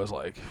yeah, I was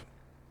like,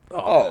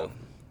 Oh.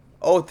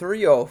 man.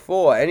 03,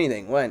 04,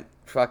 anything went.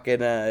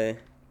 Fucking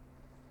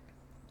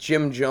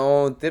Jim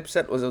Jones,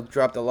 Dipset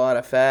dropped a lot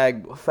of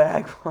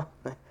fag.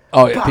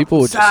 Oh yeah,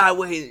 people would just.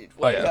 sideways.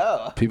 Oh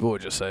yeah, people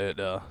would just say it.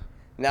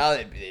 Now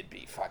they'd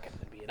be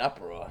an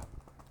uproar.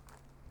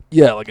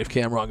 Yeah, like if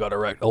Cameron got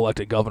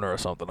elected governor or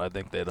something, I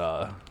think they'd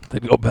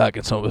go back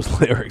at some of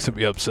his lyrics and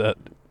be upset.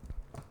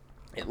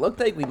 It looked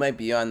like we might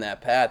be on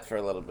that path for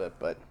a little bit,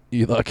 but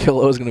You thought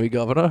Killa was gonna be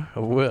governor? I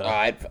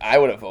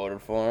would have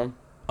voted for him.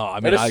 Oh, I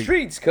In mean, the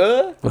streets,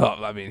 cuz.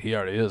 Well, I mean, he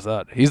already is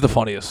that. He's the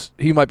funniest.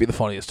 He might be the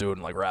funniest dude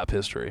in like rap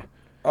history.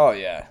 Oh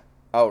yeah,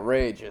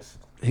 outrageous.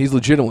 He's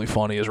legitimately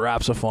funny. His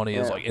raps are funny.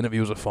 His Yeah. like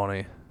interviews are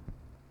funny.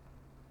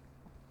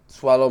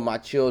 Swallow my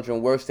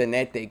children. Worse than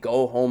that, they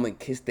go home and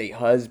kiss their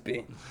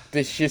husband.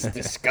 This shit's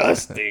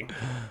disgusting.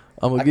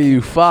 I'm gonna give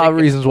you 5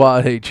 reasons why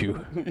I hate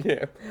you.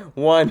 Yeah.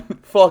 1,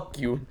 fuck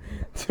you.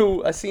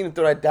 2, I seen him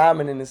throw that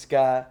diamond in the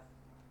sky.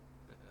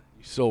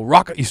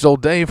 You stole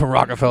Dame from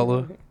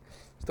Rockefeller.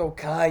 Stole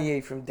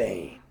Kanye from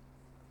Dane.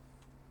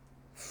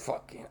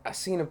 Fucking, I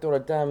seen him throw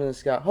that diamond in the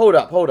sky. Hold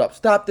up.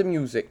 Stop the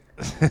music.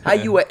 How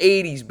you a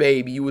 80s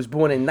baby? You was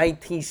born in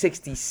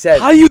 1967.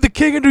 How you the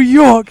king of New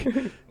York?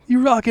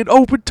 You rocking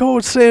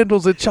open-toed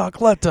sandals and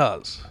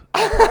chocolatas.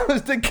 I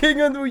was the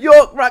king of New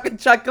York rocking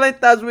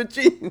chocolatas with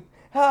cheese.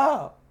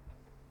 How?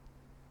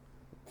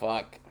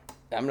 Fuck.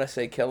 I'm gonna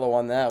say Killa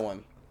on that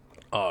one.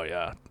 Oh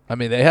yeah. I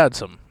mean, they had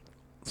some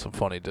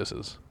funny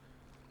disses.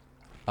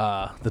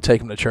 The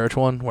Take Him to Church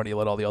one, when he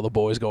let all the other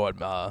boys go at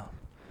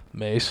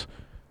Mace.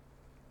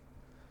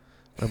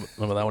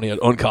 Remember that one? He had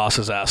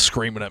Uncas' ass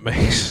screaming at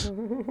Mace.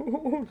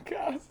 Oh,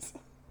 God.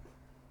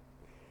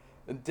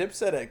 And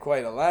Dipset had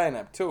quite a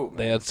lineup, too.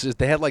 Man.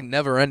 They had like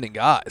never-ending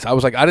guys. I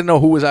was like, I didn't know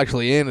who was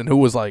actually in and who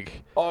was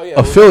like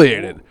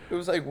affiliated. It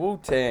was like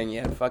Wu-Tang.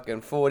 You had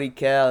fucking 40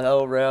 Cal,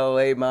 Hell Rail,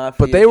 A Mafia.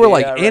 But they were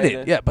like J.R. in Ryder.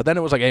 it, yeah. But then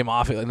it was like A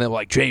Mafia, and then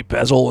like Jay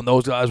Bezel and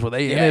those guys. Were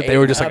they in Yeah, it? They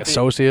were just like A-Mafia.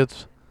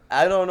 associates.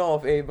 I don't know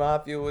if A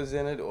Mafia was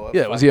in it or.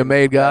 Yeah, was he a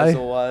made guy?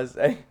 Bezel was.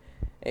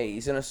 Hey,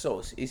 he's an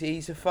associate.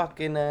 He's a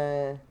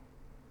fucking.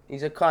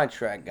 He's a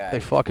contract guy.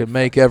 They fucking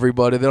make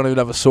everybody. They don't even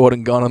have a sword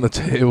and gun on the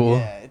table.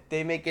 Yeah,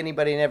 they make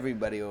anybody and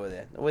everybody over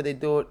there. The way they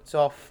do it, it's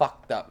all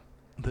fucked up.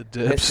 The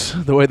dips,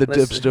 the way the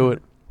dips do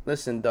it.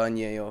 Listen,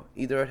 Danye,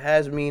 either it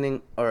has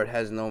meaning or it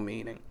has no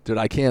meaning. Dude,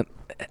 I can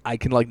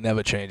like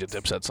never change a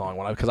Dipset song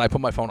because I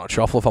put my phone on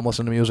shuffle if I'm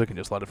listening to music and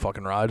just let it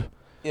fucking ride.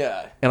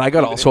 Yeah. And I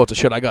got all sorts of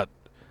shit. I got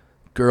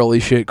girly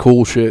shit,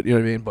 cool shit, you know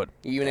what I mean? But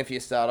Even if you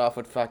start off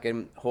with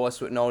fucking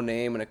Horse with No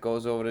Name and it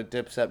goes over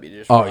to Dipset, you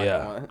just oh rock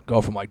yeah, on.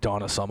 go from like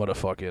Donna Summer to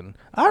fucking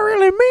I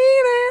really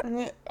mean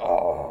it.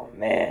 Oh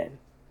man,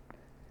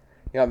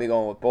 you got me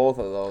going with both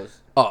of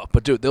those. Oh,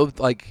 but dude, they'll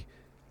like.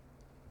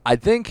 I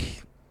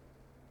think.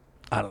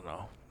 I don't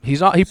know. He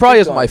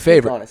probably isn't my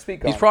favorite.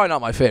 He's probably not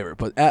my favorite,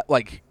 but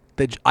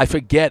I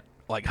forget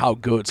like how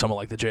good some of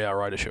like the J.R.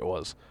 Ryder shit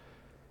was.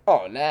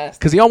 Oh, nasty.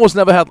 Because he almost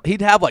never had.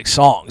 He'd have like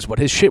songs, but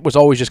his shit was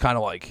always just kind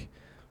of like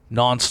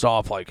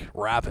nonstop like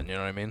rapping. You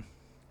know what I mean?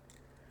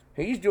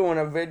 He's doing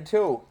a vid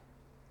too.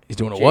 He's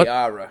doing a what?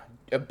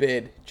 A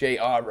bid.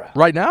 J.R.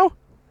 Right now?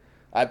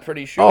 I'm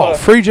pretty sure. Oh,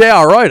 free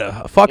J.R.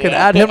 Ryder. Fucking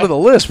add him to the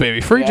list, baby.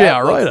 Free Yeah,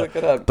 J.R. let's Ryder. look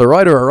it up. The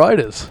writer of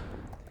writers.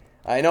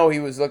 I know he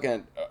was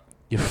looking.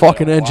 Your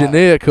fucking wow.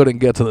 engineer couldn't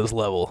get to this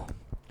level.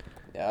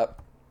 Yep.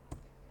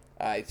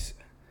 I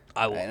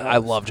know.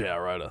 love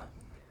J.R. Ryder.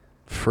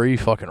 Free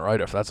fucking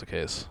writer, if that's the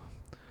case.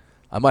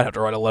 I might have to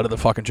write a letter to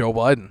fucking Joe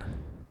Biden.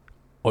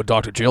 Or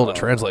Dr. Jill to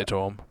translate to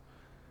him.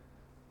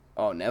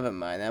 Oh, never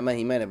mind.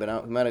 He might have been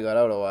out. He might have got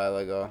out a while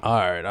ago. All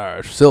right.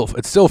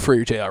 It's still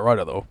free J.R.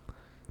 Ryder, though.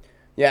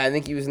 Yeah, I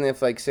think he was in there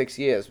for like 6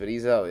 years, but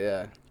he's out,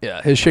 yeah.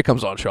 Yeah, his shit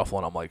comes on shuffle,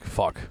 and I'm like,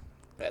 fuck.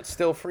 That's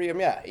still free him,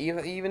 yeah.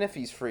 Even if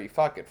he's free,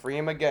 fuck it. Free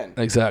him again.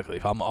 Exactly.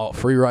 If I'm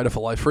free Ryder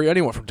for life, free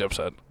anyone from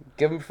Dipset.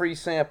 Give him free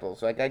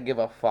samples. Like, I give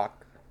a fuck.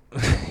 Yeah,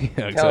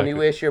 Telling exactly. you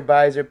where your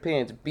buys or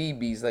pants.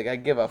 BBs. Like, I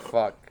give a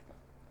fuck.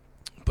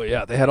 But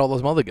yeah, they had all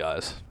those other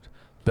guys.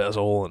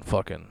 Bezel and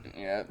fucking...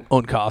 Yeah.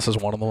 Uncas is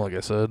one of them, like I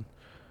said.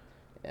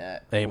 Yeah.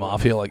 A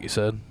Mafia, like you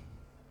said.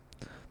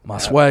 My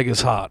swag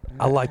is hot.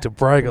 I like to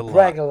brag a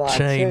lot.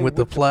 Chain with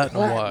the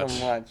platinum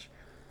watch.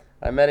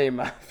 I met A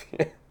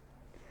Mafia.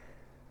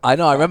 I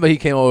know. I remember he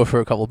came over for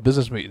a couple of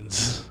business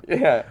meetings.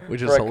 Yeah.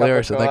 Which is for a cup of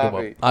hilarious to think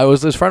coffee. about. I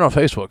was his friend on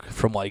Facebook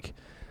from like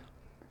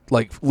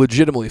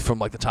legitimately from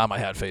like the time I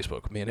had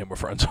Facebook. Me and him were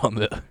friends on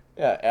there.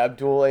 Yeah,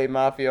 Abdul A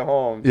Mafia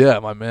Holmes. Yeah,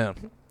 my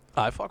man.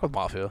 I fuck with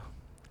Mafia.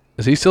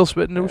 Is he still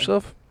spitting new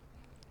stuff?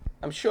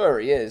 I'm sure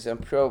he is.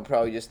 I'm sure we're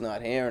probably just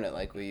not hearing it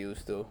like we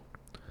used to.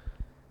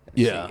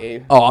 Yeah.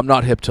 See, Oh, I'm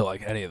not hip to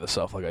like any of the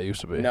stuff like I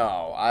used to be.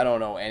 no, I don't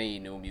know any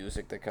new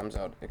music that comes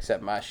out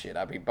except my shit.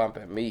 I be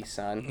bumping me,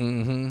 son.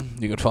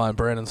 Mm-hmm. You can find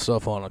Brandon's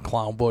stuff on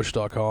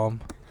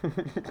clownbush.com.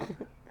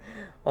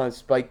 On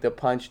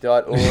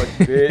spikethepunch.org,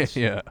 bitch.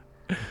 Yeah.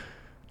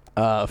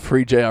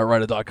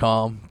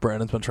 Freejrwriter.com.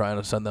 Brandon's been trying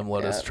to send them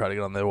letters Yeah. to try to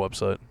get on their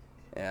website.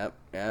 Yep,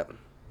 yep.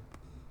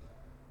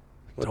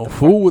 Don't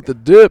fool with the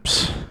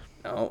dips.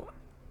 No.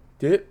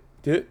 Dip,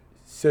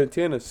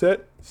 Santana,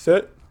 set.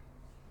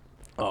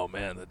 Oh,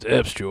 man, the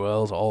dips,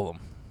 Joel's, all of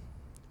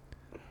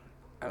them.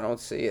 I don't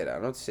see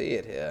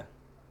it here.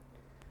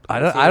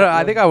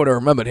 I think I would have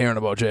remembered hearing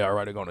about J.R.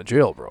 Writer going to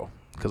jail, bro.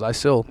 Because I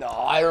still... No,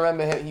 I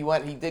remember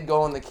him. He did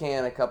go in the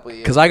can a couple of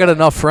years. Because I got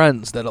enough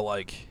friends that are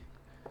like...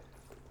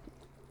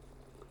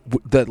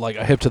 that like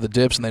are hip to the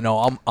dips and they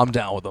know I'm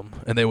down with them.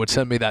 And they would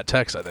send me that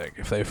text, I think,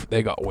 if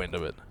they got wind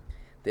of it.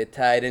 They're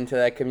tied into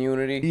that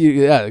community.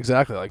 Yeah,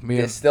 exactly. Like me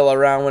They're and... still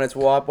around when it's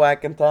wop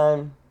whacking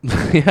time.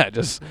 yeah,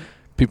 just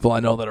people I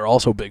know that are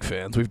also big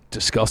fans. We've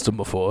discussed them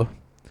before.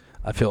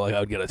 I feel like I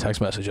would get a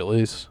text message at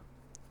least.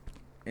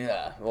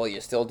 Yeah, well,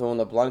 you're still doing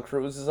the blunt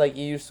cruises like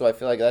you used to. I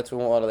feel like that's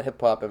when a lot of the hip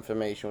hop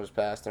information was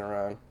passed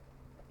around.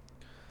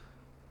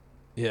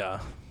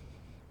 Yeah.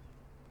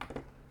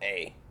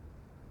 Hey,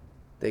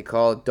 they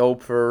call it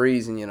dope for a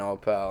reason, you know,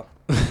 pal.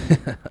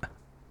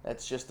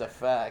 That's just a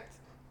fact.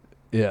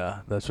 Yeah,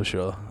 that's for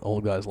sure.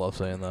 Old guys love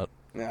saying that.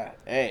 Yeah,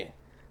 hey,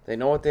 they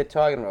know what they're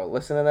talking about.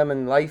 Listen to them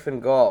in life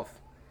and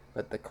golf.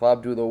 Let the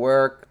club do the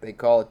work. They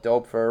call it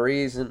dope for a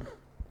reason.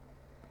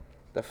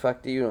 The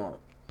fuck do you know?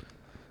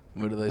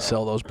 Where do they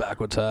sell those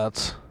backwards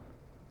hats?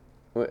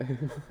 What? You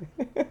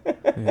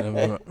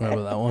remember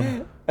that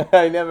one?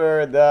 I never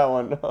heard that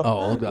one. No. Oh,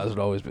 old guys would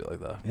always be like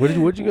that.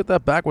 Where'd you get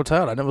that backwards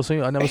hat? I never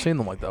seen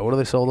them like that. Where do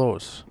they sell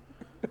those?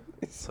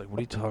 It's like, what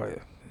are you talking?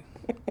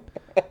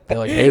 They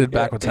like hated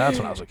backwards hats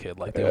when I was a kid,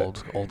 like the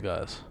old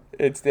guys.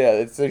 It's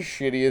the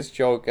shittiest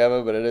joke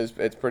ever, but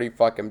it's pretty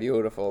fucking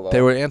beautiful though.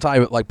 They were anti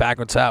like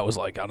backwards hat was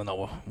like I don't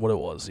know what it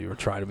was. You were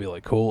trying to be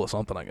like cool or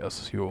something. I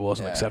guess it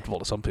wasn't acceptable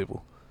to some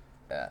people.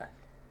 Yeah.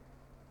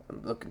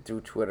 I'm looking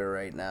through Twitter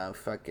right now.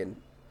 Fucking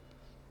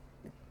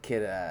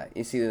kid,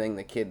 you see the thing?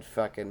 The kid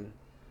fucking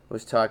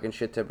was talking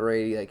shit to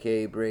Brady, like,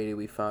 "Hey Brady,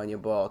 we found your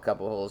ball a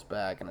couple holes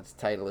back, and it's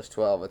Titleist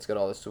 12. It's got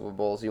all the Super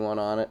Bowls you won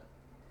on it."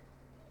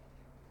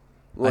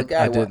 Look,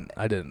 I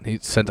didn't. He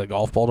sent a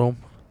golf ball to him.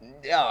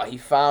 Yeah, he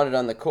found it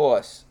on the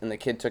course, and the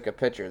kid took a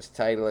picture. It's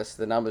Titleist.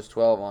 The number's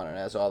 12 on it. It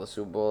has all the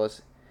Super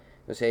Bowls.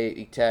 He goes, hey,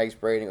 he tags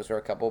Brady. He goes, we're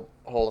a couple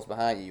holes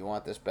behind you. You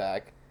want this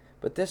back?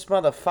 But this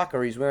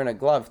motherfucker, he's wearing a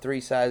glove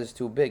 3 sizes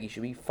too big. He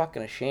should be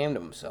fucking ashamed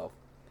of himself.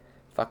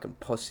 Fucking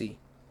pussy.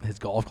 His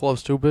golf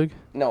glove's too big?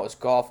 No, it's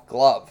golf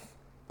glove.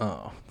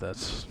 Oh,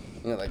 that's...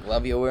 You know, the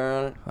glove you're wearing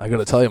on it? I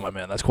gotta tell you, my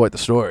man, that's quite the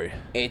story.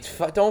 It's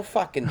don't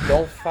fucking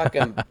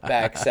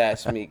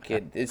backsass me,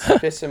 kid. It's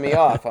pissing me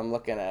off. I'm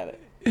looking at it.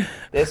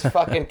 This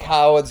fucking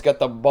coward's got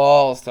the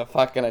balls to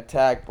fucking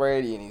attack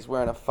Brady, and he's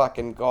wearing a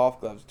fucking golf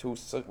gloves.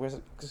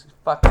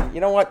 Fucking, you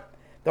know what?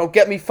 Don't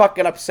get me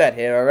fucking upset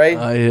here, all right?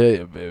 I hear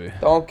you, baby.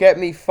 Don't get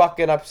me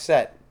fucking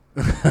upset.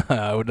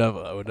 I would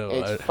never.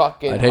 It's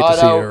fucking I'd hate hot to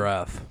see out. your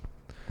wrath.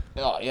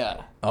 Oh,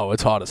 yeah. Oh,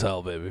 it's hot as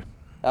hell, baby.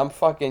 I'm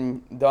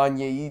fucking Don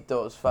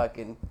Yeito's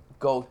fucking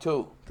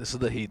go-to. This is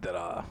the heat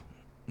that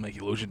make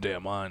you lose your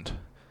damn mind.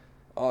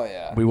 Oh,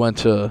 yeah. We went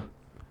to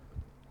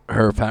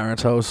her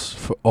parents' house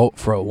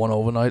for a one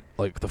overnight,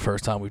 like the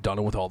first time we've done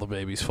it with all the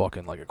baby's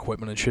fucking like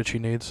equipment and shit she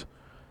needs.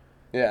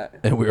 Yeah.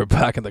 And we were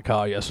back in the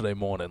car yesterday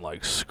morning,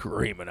 like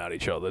screaming at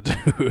each other,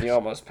 dude. You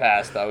almost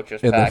passed out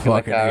just in the packing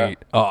fucking the car. heat.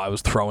 Oh, I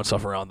was throwing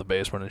stuff around the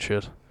basement and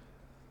shit.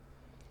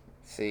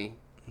 See?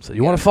 So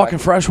you want a fucking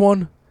fresh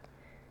one?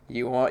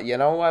 You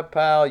know what,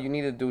 pal? You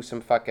need to do some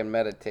fucking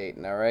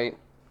meditating, all right?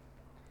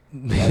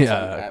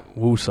 Yeah,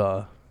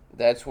 woosah.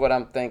 That's what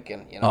I'm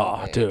thinking. You know,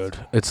 Oh, dude,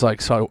 it's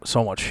like so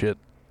much shit.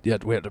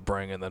 Yet we had to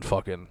bring and then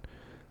fucking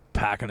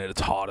packing it.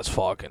 It's hot as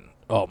fucking.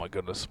 Oh my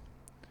goodness,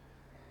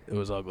 it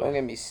was ugly. Don't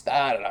get me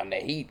started on the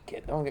heat,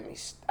 kid. Don't get me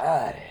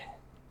started.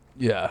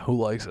 Yeah, who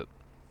likes it?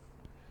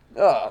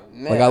 Oh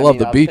man, Like I love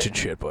the beach and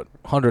shit, but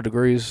 100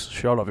 degrees,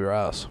 shut up your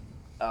ass.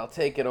 I'll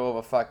take it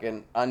over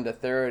fucking under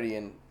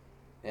 30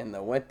 in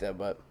the winter,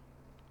 but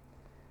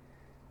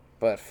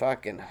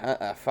fucking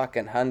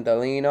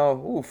Handalino,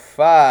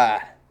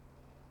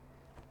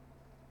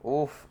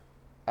 oof.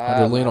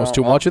 Handalino's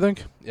too much, you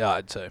think? Yeah,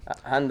 I'd say.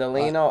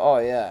 Handalino, oh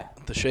yeah.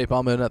 The shape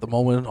I'm in at the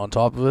moment, on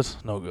top of it,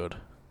 no good.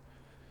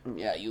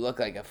 Yeah, you look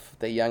like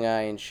the young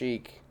Iron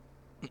Sheik.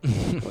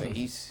 Wait,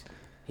 he's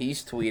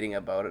tweeting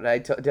about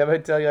it. Did I ever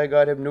tell you I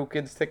got him New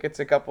Kids tickets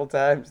a couple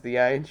times? The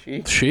Iron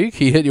Sheik. Sheik,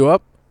 he hit you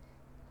up?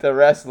 The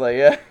wrestler,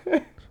 yeah.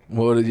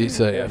 What did he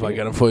say? If I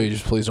get him for you,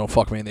 just please don't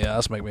fuck me in the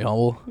ass, make me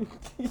humble.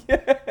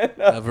 Yeah.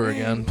 No. Ever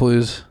again,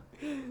 please.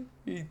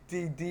 He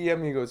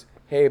DM me, he goes,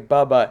 hey,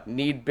 Bubba,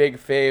 need big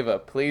favor.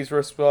 Please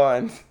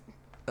respond.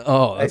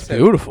 Oh, that's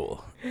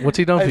beautiful. What's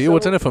he done for you?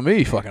 What's in it for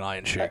me, fucking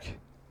Iron Sheik?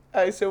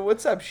 I said,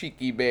 what's up,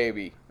 Sheiky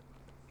baby?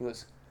 He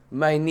goes,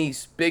 my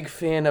niece, big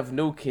fan of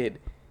New Kid.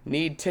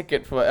 Need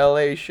ticket for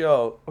LA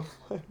show.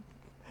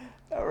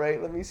 All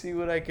right, let me see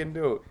what I can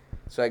do.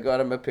 So I got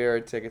him a pair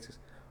of tickets.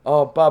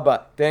 Oh,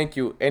 Baba, thank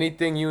you.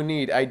 Anything you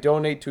need, I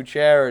donate to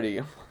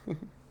charity.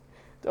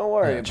 Don't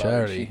worry about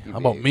charity. it. How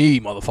about me,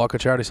 motherfucker?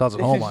 Charity starts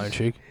at home, Iron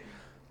Cheek.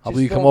 How about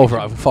Just you come don't- over?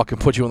 I fucking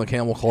put you in the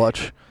camel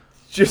clutch.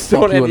 Just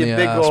Fuck don't you have in your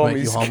the big ass,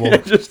 make you humble.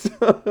 homies. Just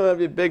don't have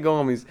your big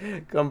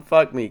homies come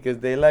fuck me, because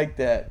they like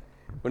that.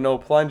 With no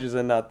plunges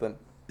or nothing.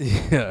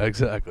 Yeah,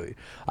 exactly.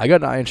 I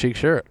got an Iron Cheek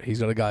shirt. He's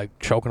got a guy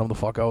choking him the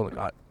fuck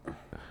out.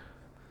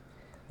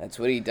 That's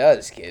what he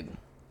does, kid.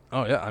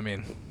 Oh, yeah, I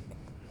mean...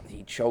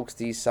 He chokes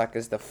these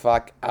suckers the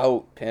fuck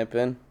out,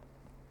 pimpin'.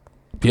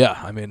 Yeah,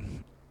 I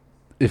mean...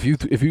 If you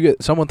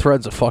get... Someone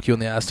threads to fuck you in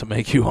the ass to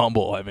make you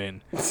humble, I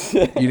mean...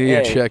 You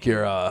need to check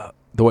your...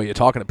 the way you're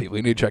talking to people.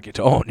 You need to check your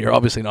tone. You're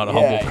obviously not a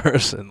humble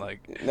person.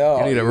 Like, No,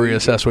 you need to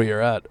reassess where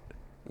you're at.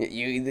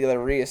 You either gotta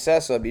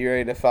reassess or be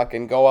ready to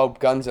fucking go out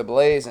guns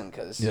a-blazing,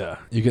 because... Yeah,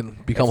 you can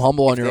become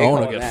humble on if your they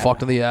own or go get that-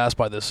 fucked in the ass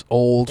by this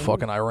old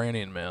fucking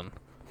Iranian man.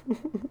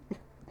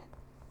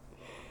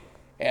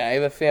 Yeah, I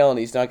have a feeling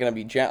he's not gonna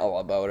be gentle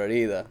about it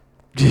either.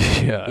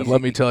 Yeah,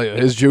 let me tell you,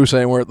 his juice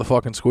ain't worth the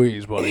fucking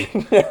squeeze, buddy.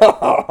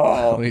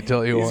 Let me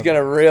tell you He's what.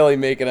 gonna really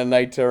make it a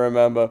night to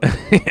remember.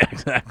 Yeah,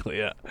 exactly,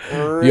 yeah.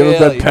 Really You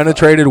ever been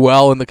penetrated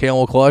well in the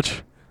camel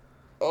clutch?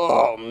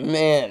 Oh,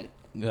 man.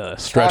 Yeah,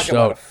 stretched Talk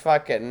about a out.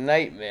 fucking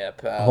nightmare,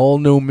 pal. Whole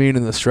new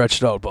meaning to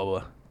stretched out,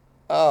 Bubba.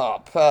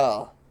 Oh,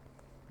 pal.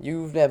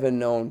 You've never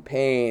known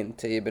pain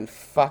till you've been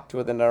fucked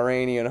with an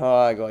Iranian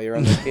hog while you're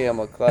in the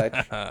camel clutch.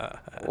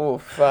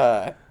 Oof.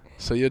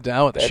 So you're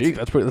down with the That's-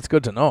 sheik. That's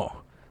good to know.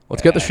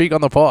 Let's get the sheik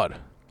on the pod.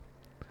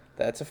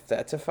 That's a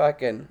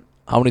fucking...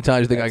 How many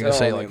times do you think I can That's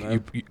say, only, like,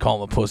 man. you call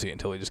him a pussy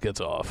until he just gets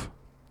off?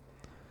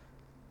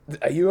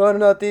 Are you on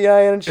not the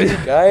Iron Sheik?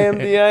 I am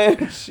the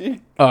Iron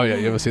Sheik. Oh, yeah,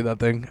 you ever see that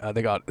thing? I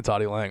think it's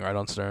Adi Lang, right,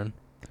 on Stern.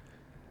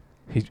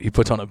 He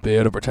puts on a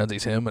beard and pretends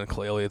he's him, and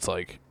clearly it's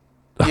like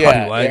Yeah,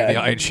 Adi Lang, yeah. the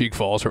Iron Sheik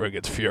falls where he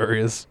gets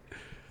furious.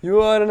 You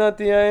are not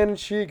the Iron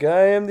Sheik.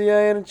 I am the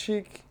Iron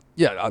Sheik.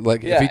 Yeah, like,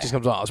 if Yeah. he just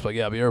comes on, I was like,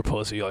 yeah, but you're a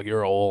pussy, like,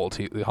 you're old.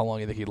 How long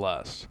do you think he'd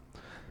last?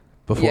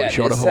 Before Yeah, he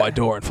showed up there's at my some-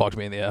 door and fucked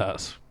me in the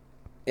ass.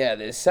 Yeah,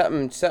 there's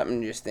something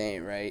just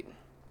ain't right.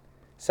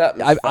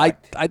 Something's I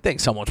fucked. think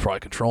someone's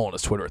probably controlling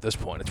his Twitter at this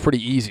point. It's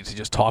pretty easy to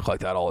just talk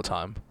like that all the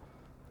time.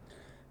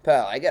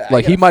 Pal, I got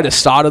Like, he might have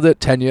started it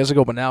 10 years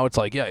ago, but now it's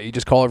like, yeah, you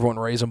just call everyone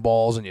raisin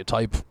balls and you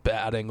type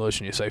bad English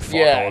and you say fuck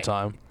Yeah. all the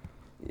time.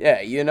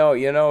 Yeah, you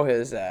know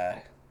his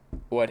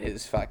what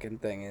his fucking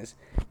thing is.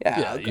 Yeah,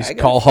 Yeah, I you just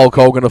got call Hulk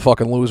Hogan a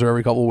fucking loser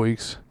every couple of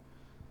weeks.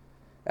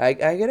 I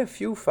get a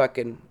few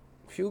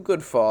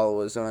good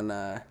followers on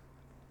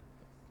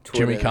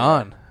Twitter. Jimmy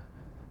Kahn.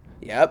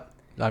 Yep.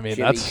 I mean,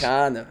 Jimmy that's...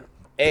 Kahn.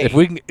 Hey, If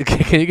we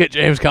can you get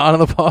James Kahn on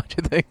the pod,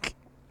 you think?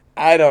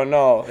 I don't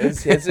know.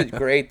 His is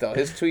great though.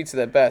 His tweets are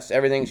the best.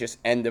 Everything's just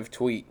end of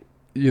tweet.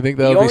 You think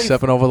that He would be only-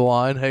 stepping over the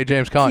line? Hey,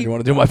 James Kahn, you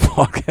want to do my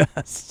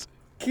podcast?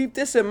 Keep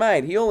this in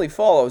mind. He only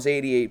follows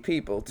 88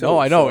 people too. No,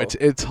 I know. so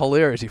It's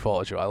hilarious he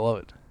follows you. I love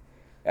it.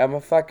 I'm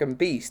a fucking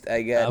beast.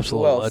 I got Absolute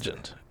who else?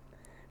 legend.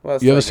 Who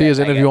else You do ever I see got? his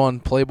I interview got- on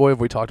Playboy?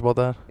 Have we talked about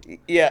that?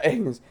 Yeah,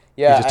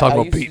 yeah. He just talked I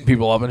about used to- beating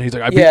people up, and he's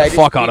like, I Yeah, beat I the just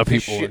fuck out of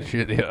beat the people and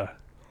shit. Yeah.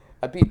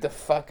 I beat the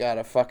fuck out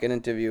of fucking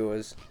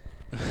interviewers.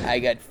 I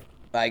got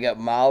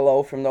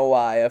Marlo from The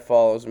Wire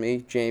follows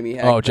me. Jamie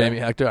Hector. Oh, Jamie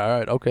Hector. All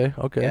right. Okay.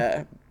 Okay.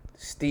 Yeah.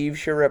 Steve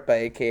Sharippa,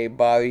 a.k.a.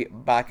 Bobby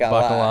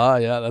Bacala.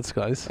 Bacala. Yeah, that's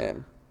nice. Yeah.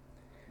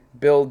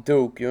 Bill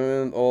Duke,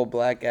 you're an old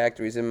black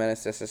actor. He's a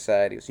menace to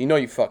society. So you know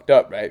you fucked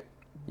up, right?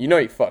 You know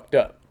you fucked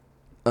up.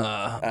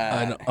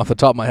 I know, off the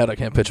top of my head, I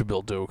can't picture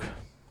Bill Duke.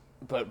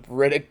 But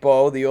Riddick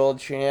Bowe, the old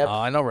champ.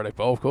 I know Riddick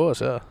Bowe, of course.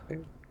 Yeah.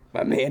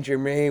 My man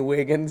Jermaine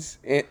Wiggins.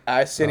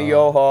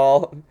 Arsenio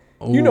Hall.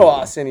 You ooh. know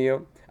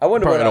Arsenio. I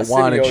wonder Probably what at a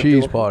wine and Arsenio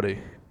cheese doing. party.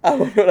 I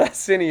wonder what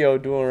Arsenio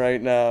doing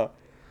right now.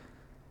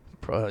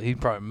 He's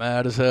probably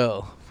mad as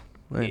hell.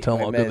 I didn't tell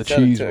him how Man, good the tell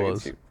him cheese to-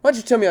 was. Why don't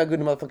you tell me how good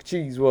the motherfucking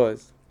cheese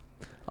was?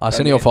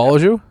 Arsenio man,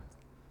 follows you,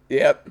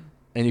 Yep.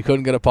 and you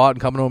couldn't get a pot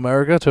and come to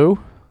America too.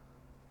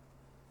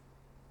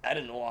 I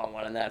didn't want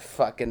one of that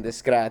fucking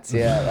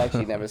Disgrazia. I've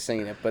actually never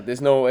seen it, but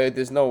there's no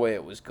way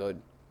it was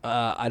good.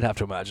 I'd have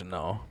to imagine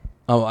no.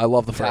 I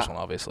love the first one,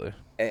 obviously.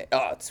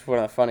 It's one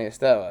of the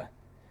funniest ever.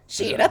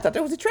 Shit, I thought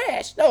that was the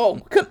trash. No,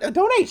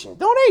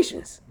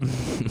 donations.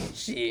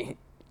 Shit.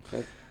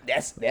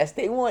 That's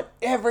they want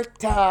every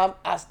time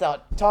I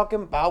start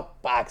talking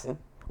about boxing.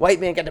 White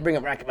man got to bring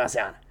up Rocky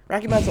Marciano.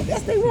 Rocky Marciano,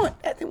 that's they want.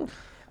 I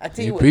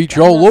tell you You what, beat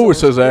Rocky Joe Marciano-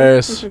 Lewis's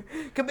ass.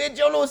 Come here,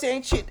 Joe Lewis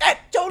ain't shit.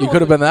 Joe You Lewis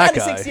could have been that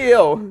 96 guy. year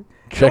old.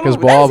 Check Joe his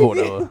Lewis, Bob or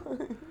 96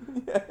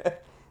 whatever.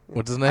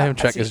 What's his name?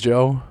 Check see- his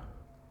Joe.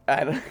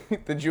 I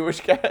don't, the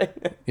Jewish guy.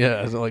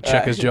 Yeah, is it like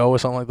Check his Joe or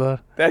something like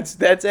that?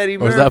 That's Eddie Or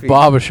Murphy. is that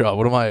Barbershop?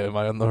 What am I? Am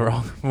I in the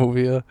wrong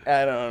movie?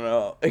 I don't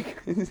know.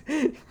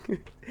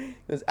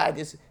 'Cause I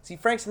just see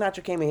Frank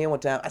Sinatra came in here one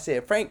time. I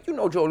said, Frank, you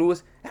know Joe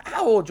Louis?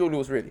 How old Joe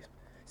Louis really is?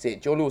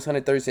 Said Joe Louis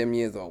 137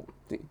 years old.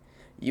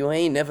 You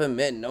ain't never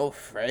met no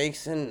Frank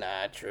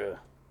Sinatra.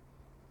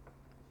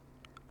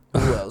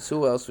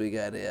 Who else we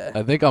got here?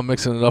 I think I'm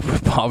mixing it up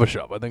with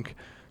Barbershop. I think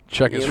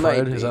Check Is You might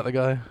Fred. be. Is that the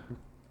guy?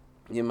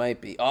 You might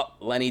be. Oh,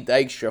 Lenny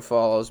Dykstra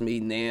follows me.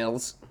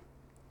 Nails.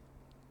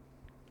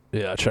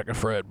 Yeah, Check Is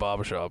Fred,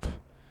 Barbershop.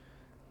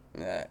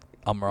 Yeah.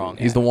 I'm wrong.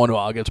 He's the one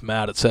who gets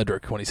mad at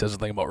Cedric when he says the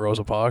thing about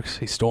Rosa Parks.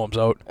 He storms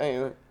out.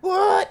 Anyway,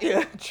 what?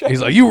 Yeah.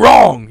 He's like, "You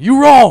wrong!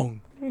 You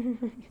wrong!"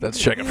 That's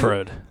Check Is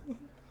Fred.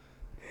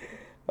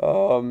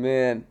 Oh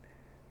man.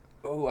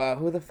 Oh,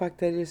 who the fuck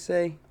did I just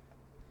say?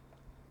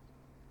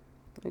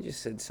 I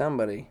just said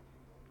somebody.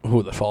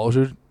 Who, that follows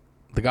you?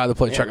 The guy that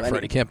played Check Is Lenny.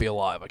 Fred. He can't be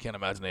alive. I can't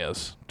imagine he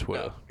has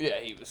Twitter. No. Yeah,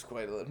 he was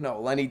quite a little. No,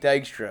 Lenny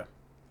Dykstra.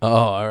 Oh,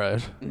 all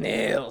right.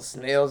 Nails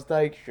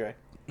Dykstra.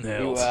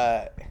 Nails.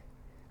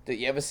 Did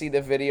you ever see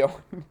the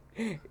video?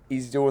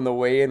 He's doing the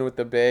weigh-in with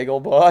the Bagel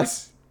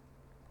Boss.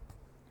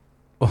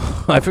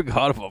 I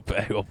forgot about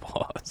Bagel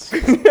Boss.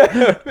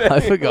 I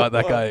forgot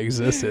that guy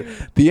existed.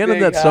 The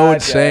internet's so hard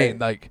insane.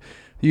 guy. Like,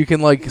 you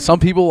can, like, some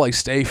people, like,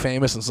 stay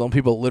famous, and some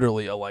people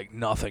literally are, like,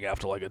 nothing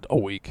after, like, a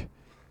week.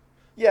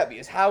 Yeah,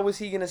 because how was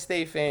he gonna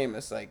stay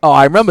famous? Like, Oh,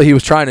 I remember he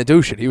was trying to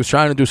do shit. He was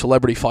trying to do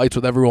celebrity fights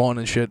with everyone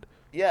and shit.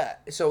 yeah,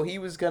 so he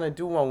was gonna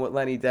do one with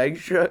Lenny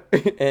Dykstra,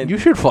 and You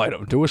should fight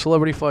him. Do a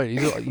celebrity fight.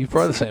 He's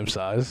probably the same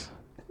size.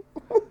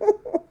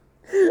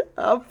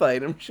 I'll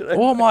fight him. Should I?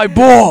 Oh, my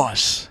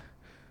boss!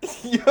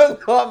 You're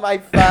not my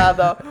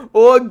father,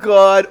 or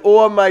God,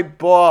 or my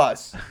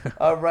boss.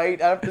 All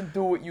right, I have to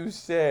do what you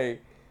say.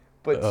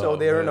 But so Oh,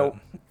 they're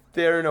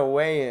in a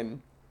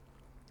weigh-in,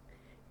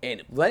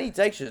 and Lenny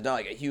Dykstra's not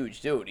like a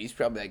huge dude. He's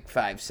probably like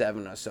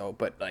 5'7" or so,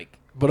 but like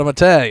But I'm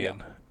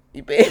Italian. he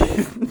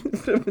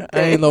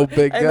ain't no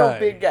big Ain't guy. no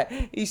big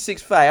guy. He's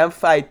 6'5". I'm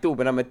 5'2",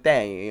 but I'm a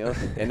thing, you know.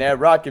 And that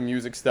rockin'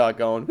 music start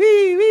going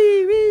wee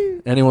wee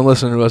wee. Anyone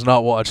listening who has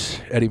not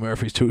watched Eddie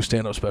Murphy's 2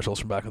 stand-up specials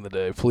from back in the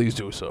day, please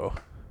do so.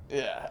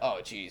 Yeah.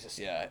 Oh Jesus.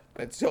 Yeah.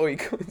 But so he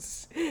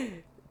goes.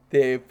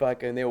 They're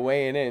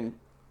weighing in,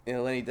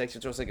 and Lenny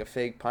Dykstra throws like a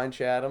fake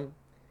punch at him,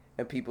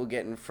 and people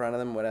get in front of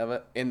them,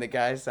 whatever. And the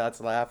guy starts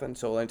laughing.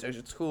 So Lenny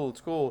Dykstra, it's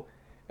cool.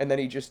 And then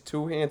he just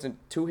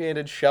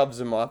two-handed shoves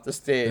him off the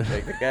stage.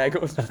 Like the guy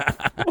goes.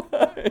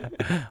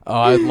 Oh,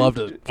 I'd love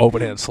to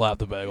open hand slap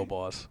the Bagel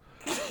Boss.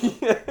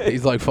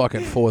 He's like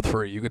fucking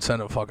 4'3". You could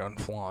send him fucking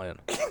flying.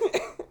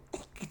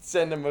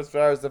 Send him as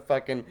far as the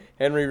fucking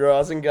Henry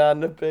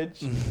Rosengarten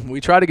pitch.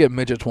 We tried to get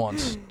midgets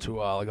once to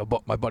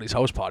my buddy's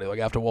house party. Like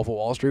after Wolf of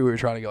Wall Street, we were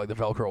trying to get like the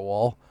Velcro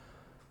wall,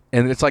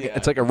 and it's like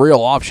a real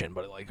option,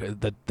 but like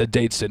the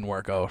dates didn't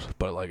work out.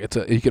 But like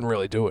you can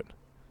really do it.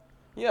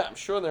 Yeah, I'm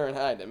sure they're in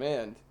high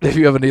demand. If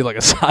you ever need like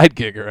a side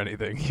gig or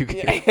anything, you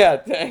can. Yeah,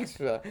 thanks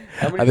for that.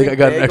 I think I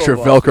got an extra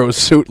Velcro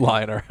suit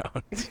lying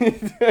around.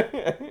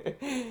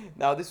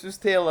 Now, this was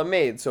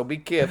tailor-made, so be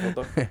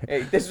careful.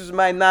 Hey, this was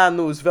my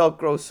Nanu's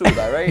Velcro suit,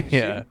 all right?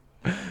 Yeah.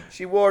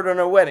 She wore it on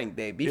her wedding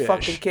day. Be Yeah,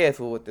 fucking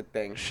careful with the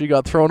thing. She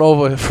got thrown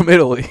over from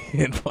Italy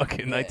in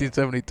fucking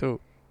 1972.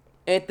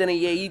 Anthony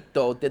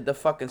Yaito did the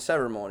fucking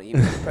ceremony.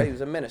 He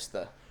was a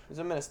minister. He was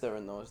a minister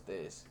in those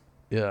days.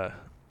 Yeah.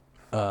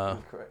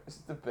 It's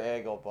the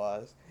Bagel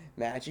Boss.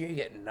 Imagine you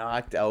get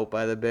knocked out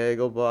by the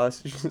Bagel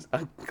Boss. Just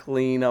a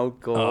clean out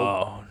gold.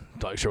 Oh,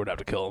 Dykstra would have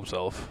to kill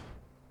himself.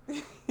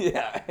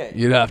 Yeah.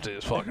 You'd have to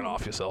just fucking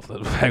off yourself. The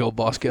Bagel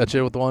Boss gets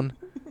you with one.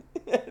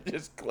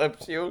 Just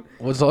clips you.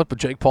 What's up? But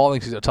Jake Paul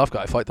thinks he's a tough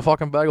guy. Fight the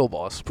fucking Bagel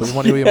Boss. Put your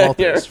money where your mouth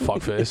is,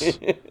 fuckface.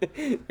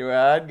 You're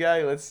a hard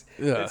guy? Let's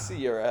Yeah. see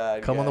you're a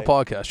hard Come guy. on the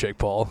podcast, Jake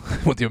Paul,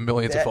 with your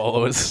millions of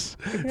followers.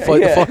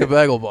 Fight the fucking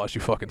Bagel Boss,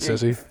 you fucking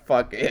sissy.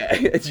 Fuck, yeah.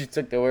 You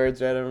took the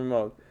words right out of my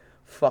mouth.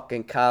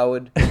 Fucking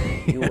coward.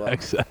 You Yeah, are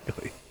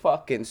exactly.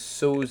 fucking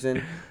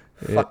Susan.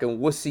 Fucking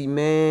wussy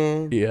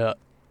man. Yeah.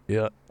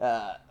 Yeah.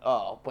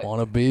 But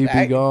Wanna be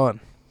gone.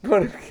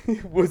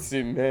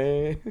 wussy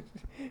man.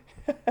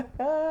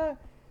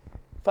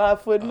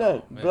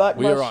 5'9". Block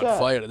We my are on shot.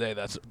 fire today.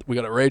 We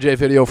got a Ray J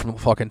video from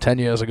fucking 10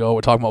 years ago.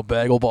 We're talking about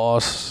Bagel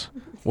Boss.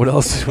 What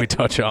else did we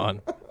touch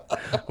on?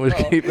 We're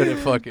keeping it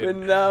fucking. But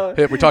now,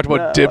 We talked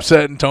about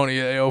Dipset and Tony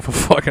Ayo for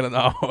fucking an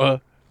hour.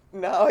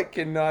 now I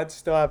cannot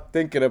stop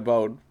thinking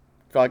about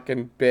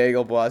fucking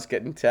Bagel Boss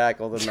getting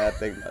tackled in that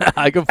thing.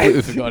 I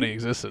completely forgot he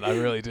existed. I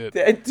really did.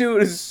 That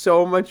dude is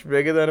so much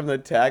bigger than him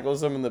that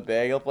tackles him in the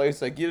bagel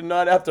place. Like, you did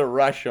not have to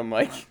rush him.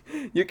 Like,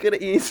 you could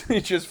have easily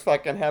just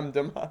fucking hemmed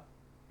him up.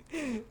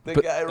 The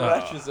guy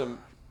rushes him.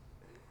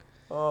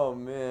 Oh,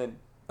 man.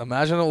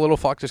 Imagine a little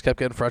fuck just kept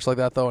getting fresh like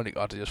that, though, and he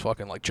got to just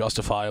fucking, like,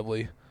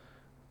 justifiably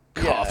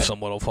cuff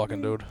some little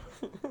fucking dude.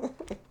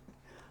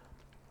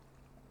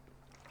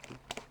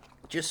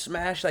 Just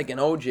smash, like, an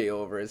OJ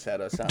over his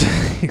head or something.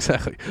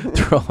 Exactly.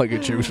 Throw, like, a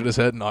juice in his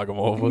head and knock him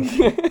over.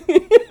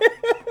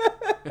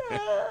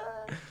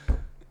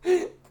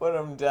 Put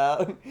him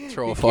down.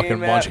 Throw He a fucking came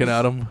munchkin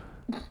at him.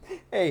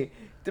 Hey,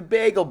 the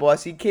Bagel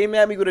Boss, he came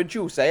at me with a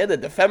juice. I had to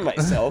defend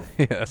myself.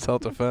 Yeah,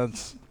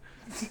 self-defense.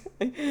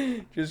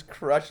 Just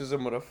crushes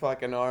him with a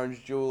fucking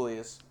orange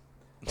Julius.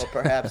 Or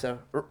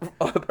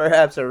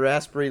perhaps a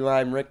raspberry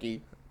lime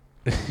Ricky.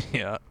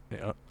 Yeah.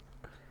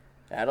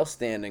 That'll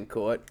stand in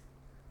court.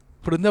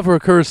 But it never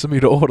occurs to me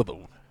to order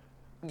them.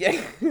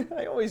 Yeah,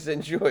 I always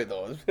enjoy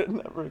those, but it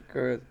never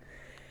occurs.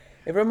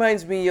 It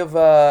reminds me of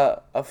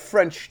a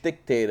French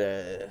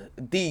dictator,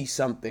 D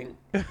something.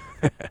 He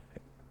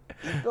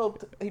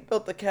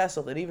built the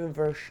castle that even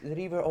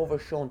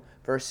overshone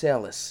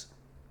Versailles.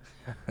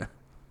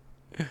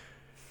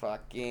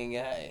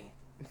 Fucking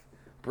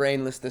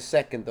brainless the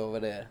second over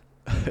there.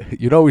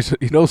 You know he's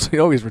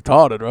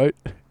retarded, right?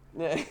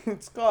 Yeah,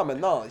 it's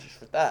common knowledge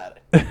he's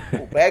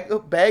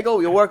retarded.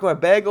 Bagel, you're working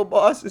with Bagel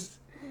bosses.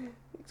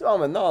 It's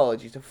common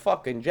knowledge. He's a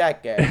fucking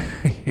jackass.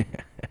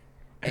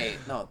 Hey,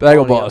 no,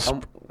 Bagel Boss.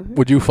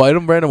 Would you fight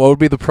him, Brandon? What would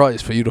be the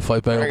price for you to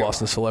fight Bagel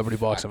Boss in a celebrity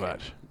boxing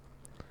match?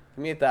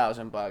 Give me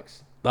 $1,000.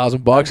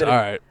 $1,000? All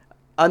right.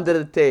 Under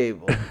the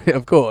table.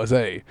 Of course,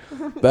 hey.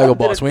 Bagel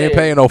Boss, we ain't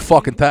paying no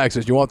fucking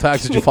taxes. You want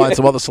taxes, you find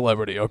some other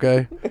celebrity,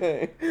 okay?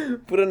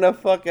 Put in a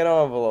fucking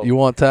envelope. You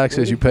want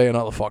taxes, you pay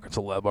another fucking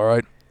celeb, all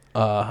right?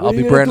 I'll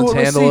be Brandon's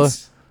handler.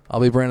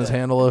 I'll be Brandon's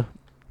handler.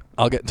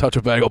 I'll get in touch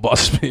with Bagel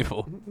Boss's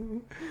people.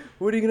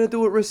 What are you gonna do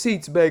with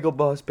receipts, Bagel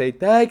Boss? Pay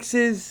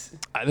taxes?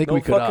 I think no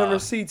we could fucking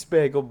receipts,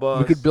 Bagel Boss.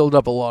 We could build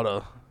up a lot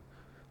of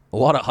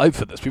hype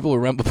for this. People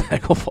remember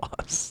Bagel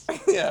Boss.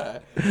 Yeah,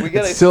 we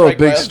gotta. It's still a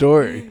big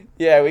story.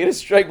 Yeah, we gotta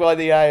strike while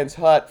the iron's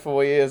hot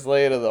 4 years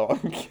later, though.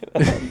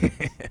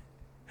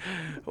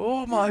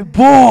 Oh my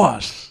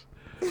boss!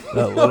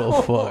 That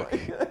little fuck.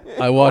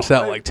 I watched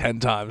that like 10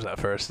 times that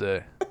first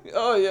day.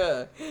 Oh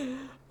yeah.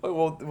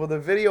 Well, the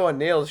video on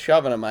Nails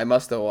shoving him, I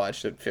must have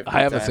watched it 50 times.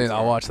 I haven't seen it.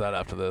 I'll watch that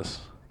after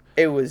this.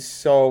 It was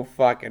so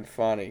fucking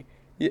funny.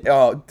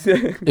 Oh.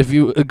 If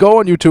you go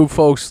on YouTube,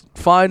 folks,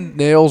 find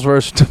Nails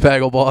versus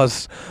Bagel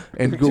Boss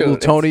and Google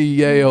Tony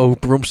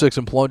Yayo Broomsticks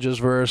and Plunges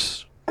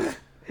verse.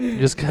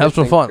 Just have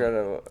some fun.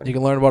 Incredible. You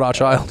can learn about our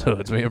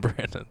childhoods, me and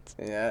Brandon.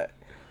 Yeah.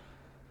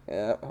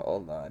 Yeah,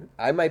 hold on.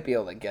 I might be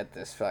able to get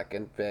this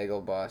fucking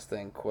Bagel Boss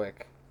thing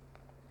quick.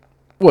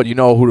 What, you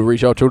know who to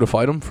reach out to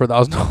fight him for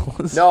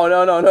 $1,000?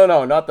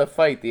 No, not the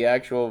fight. The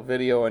actual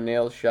video of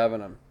Nails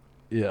shoving him.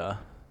 Yeah.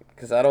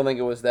 Because I don't think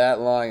it was that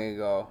long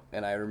ago,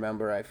 and I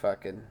remember I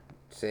fucking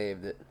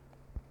saved it.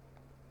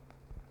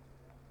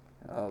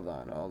 Hold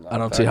on. I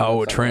don't see how it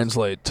would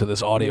translate to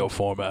this audio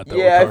format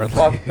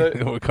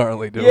that we're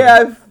currently doing.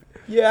 Yeah,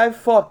 I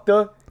fucked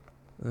her.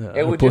 Yeah,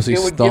 it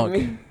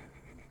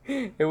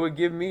would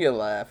give me a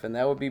laugh, and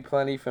that would be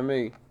plenty for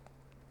me.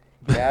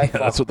 Yeah,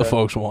 that's what the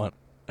folks want.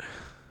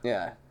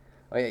 Yeah.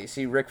 Oh yeah, you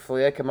see Ric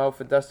Flair come out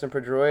for Dustin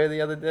Pedroia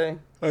the other day?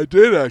 I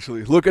did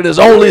actually. Looking as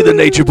only the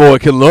nature boy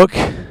can look.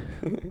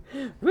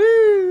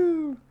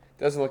 Woo!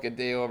 Doesn't look a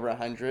day over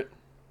 100.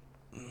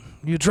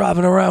 You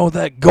driving around with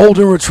that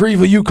golden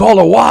retriever you call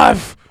a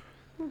wife?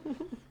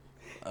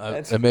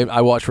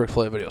 I watched Ric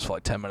Flair videos for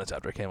like 10 minutes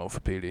after I came out for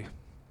PD.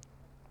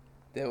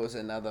 There was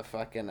another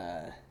fucking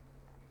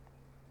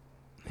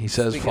he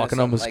says fucking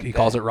him. He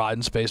calls it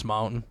riding Space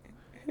Mountain.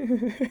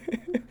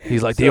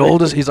 He's like the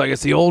oldest. He's like,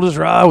 it's the oldest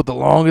ride with the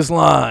longest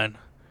line.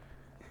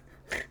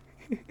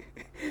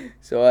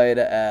 So I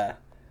had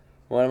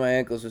one of my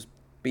uncles was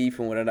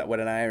beefing with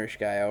an Irish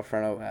guy out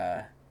front of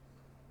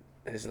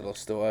his little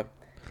store.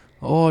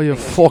 Oh, you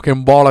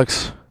fucking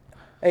bollocks!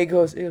 He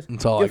goes.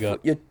 That's all I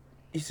got. He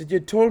said, you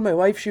told my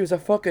wife she was a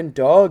fucking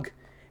dog,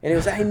 and he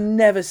goes, I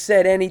never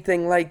said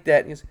anything like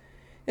that. And he goes,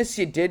 yes,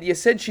 you did. You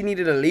said she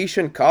needed a leash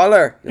and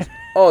collar. Goes,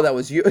 oh, that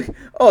was you.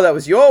 Oh, that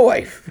was your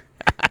wife.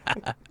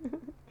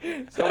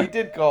 So he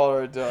did call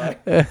her a dog.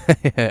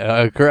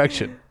 Yeah,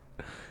 correction.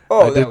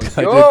 Oh, I did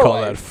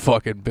call that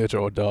fucking bitch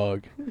a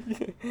dog.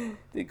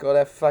 Did call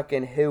that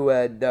fucking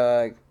a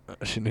dog.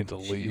 She needs a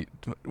leash.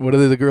 What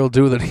did the girl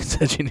do that he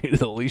said she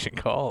needed a leash and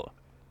collar?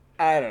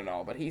 I don't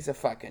know, but he's a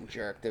fucking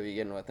jerk to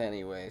begin with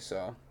anyway,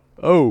 so.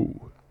 Oh.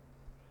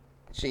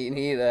 He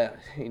needs a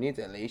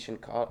leash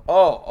and collar.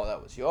 Oh,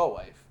 that was your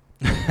wife.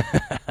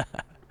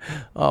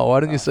 Oh, why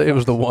didn't you say it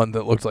was the one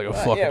that looked like a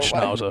fucking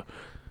schnauzer?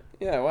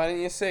 Why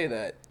didn't you say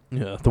that?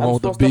 Yeah, the one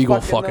with the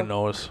beagle fucking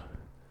nose.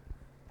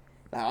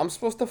 Now I'm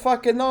supposed to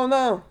fucking know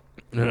now.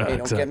 Yeah, hey,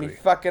 don't get me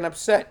fucking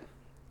upset.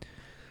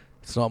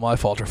 It's not my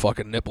fault her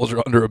fucking nipples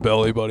are under her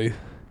belly, buddy.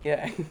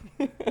 Yeah.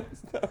 You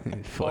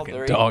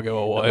fucking dog of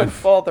a wife. My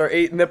fault her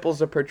 8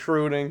 nipples are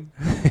protruding.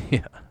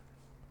 Yeah.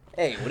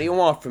 Hey, what do you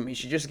want from me?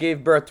 She just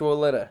gave birth to a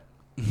litter.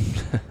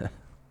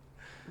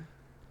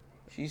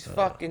 She's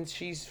fucking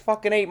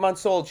 8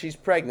 months old. She's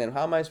pregnant.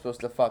 How am I supposed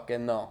to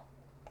fucking know?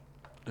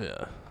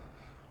 Yeah.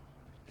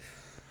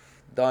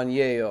 Don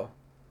Yayo.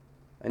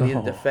 I need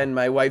to defend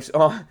my wife's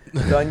honor.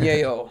 Don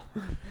Yayo. I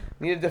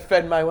need to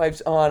defend my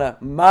wife's honor.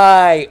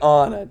 My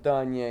honor,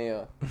 Don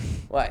Yayo.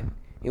 What?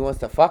 He wants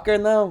to fuck her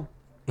now?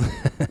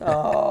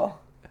 Oh.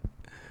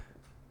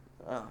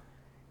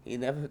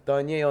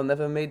 Don Yayo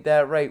never made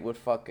that right with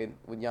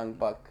Young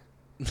Buck.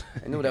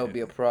 I knew that would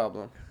be a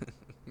problem.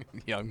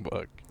 Young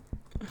Buck.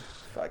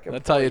 Fucking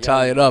That's how you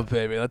tie it up,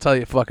 baby. That's how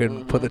you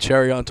fucking put the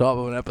cherry on top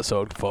of an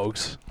episode,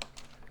 folks.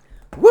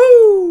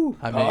 Woo!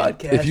 I mean,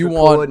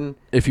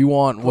 if you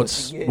want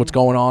what's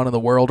going on in the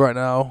world right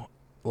now,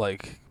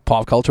 like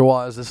pop culture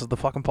wise, this is the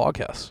fucking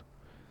podcast.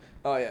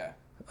 Oh yeah.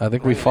 I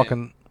think we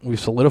fucking we've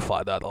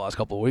solidified that the last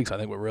couple of weeks. I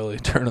think we're really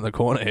turning the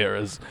corner here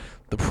as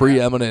the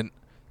preeminent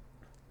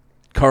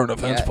current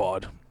events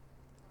pod.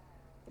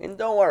 And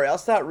don't worry, I'll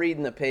start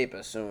reading the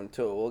paper soon,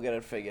 too. We'll get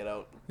it figured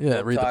out.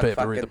 Yeah, read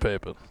the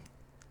paper.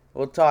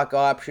 We'll talk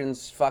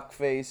options,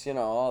 fuckface,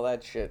 all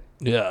that shit.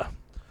 Yeah.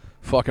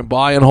 Fucking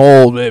buy and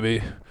hold,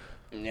 baby.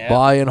 Yep.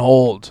 Buy and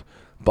hold.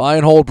 Buy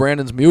and hold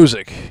Brandon's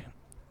music.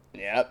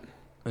 Yep.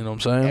 You know what I'm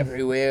saying?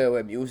 Everywhere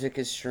where music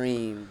is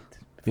streamed.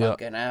 Yep.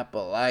 Fucking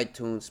Apple,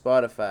 iTunes,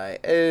 Spotify.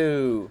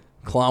 Ooh.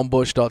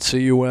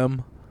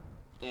 Clownbush.com.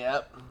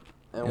 Yep.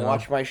 And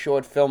watch my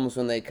short films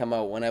when they come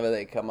out, whenever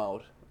they come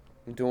out.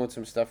 I'm doing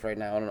some stuff right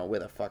now. I don't know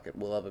where the fuck it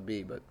will ever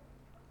be, but...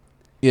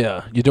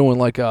 Yeah, you're doing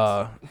like,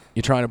 you're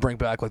trying to bring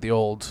back like the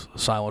old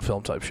silent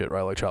film type shit,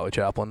 right? Like Charlie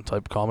Chaplin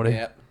type comedy?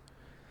 Yep.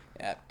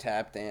 Yep,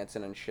 tap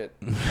dancing and shit.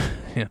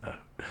 Yeah.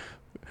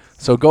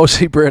 So go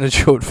see Brandon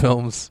short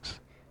films.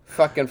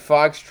 Fucking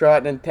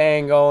foxtrotting and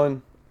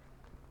tangoing.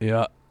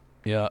 Yeah.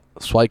 Yeah.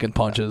 Spiking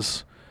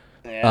punches.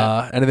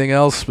 Yeah. Anything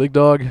else, big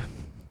dog?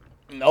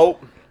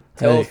 Nope.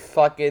 Till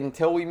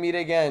we meet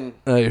again.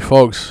 Hey,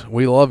 folks,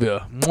 we love you.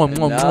 Mwah,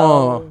 mwah,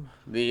 mwah.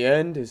 The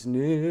end is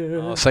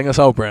near. Sing us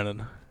out,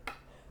 Brandon.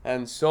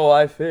 And so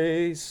I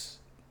face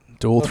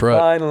Dual the threat.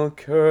 final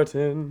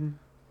curtain.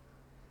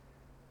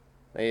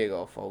 There you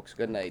go, folks.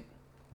 Good night.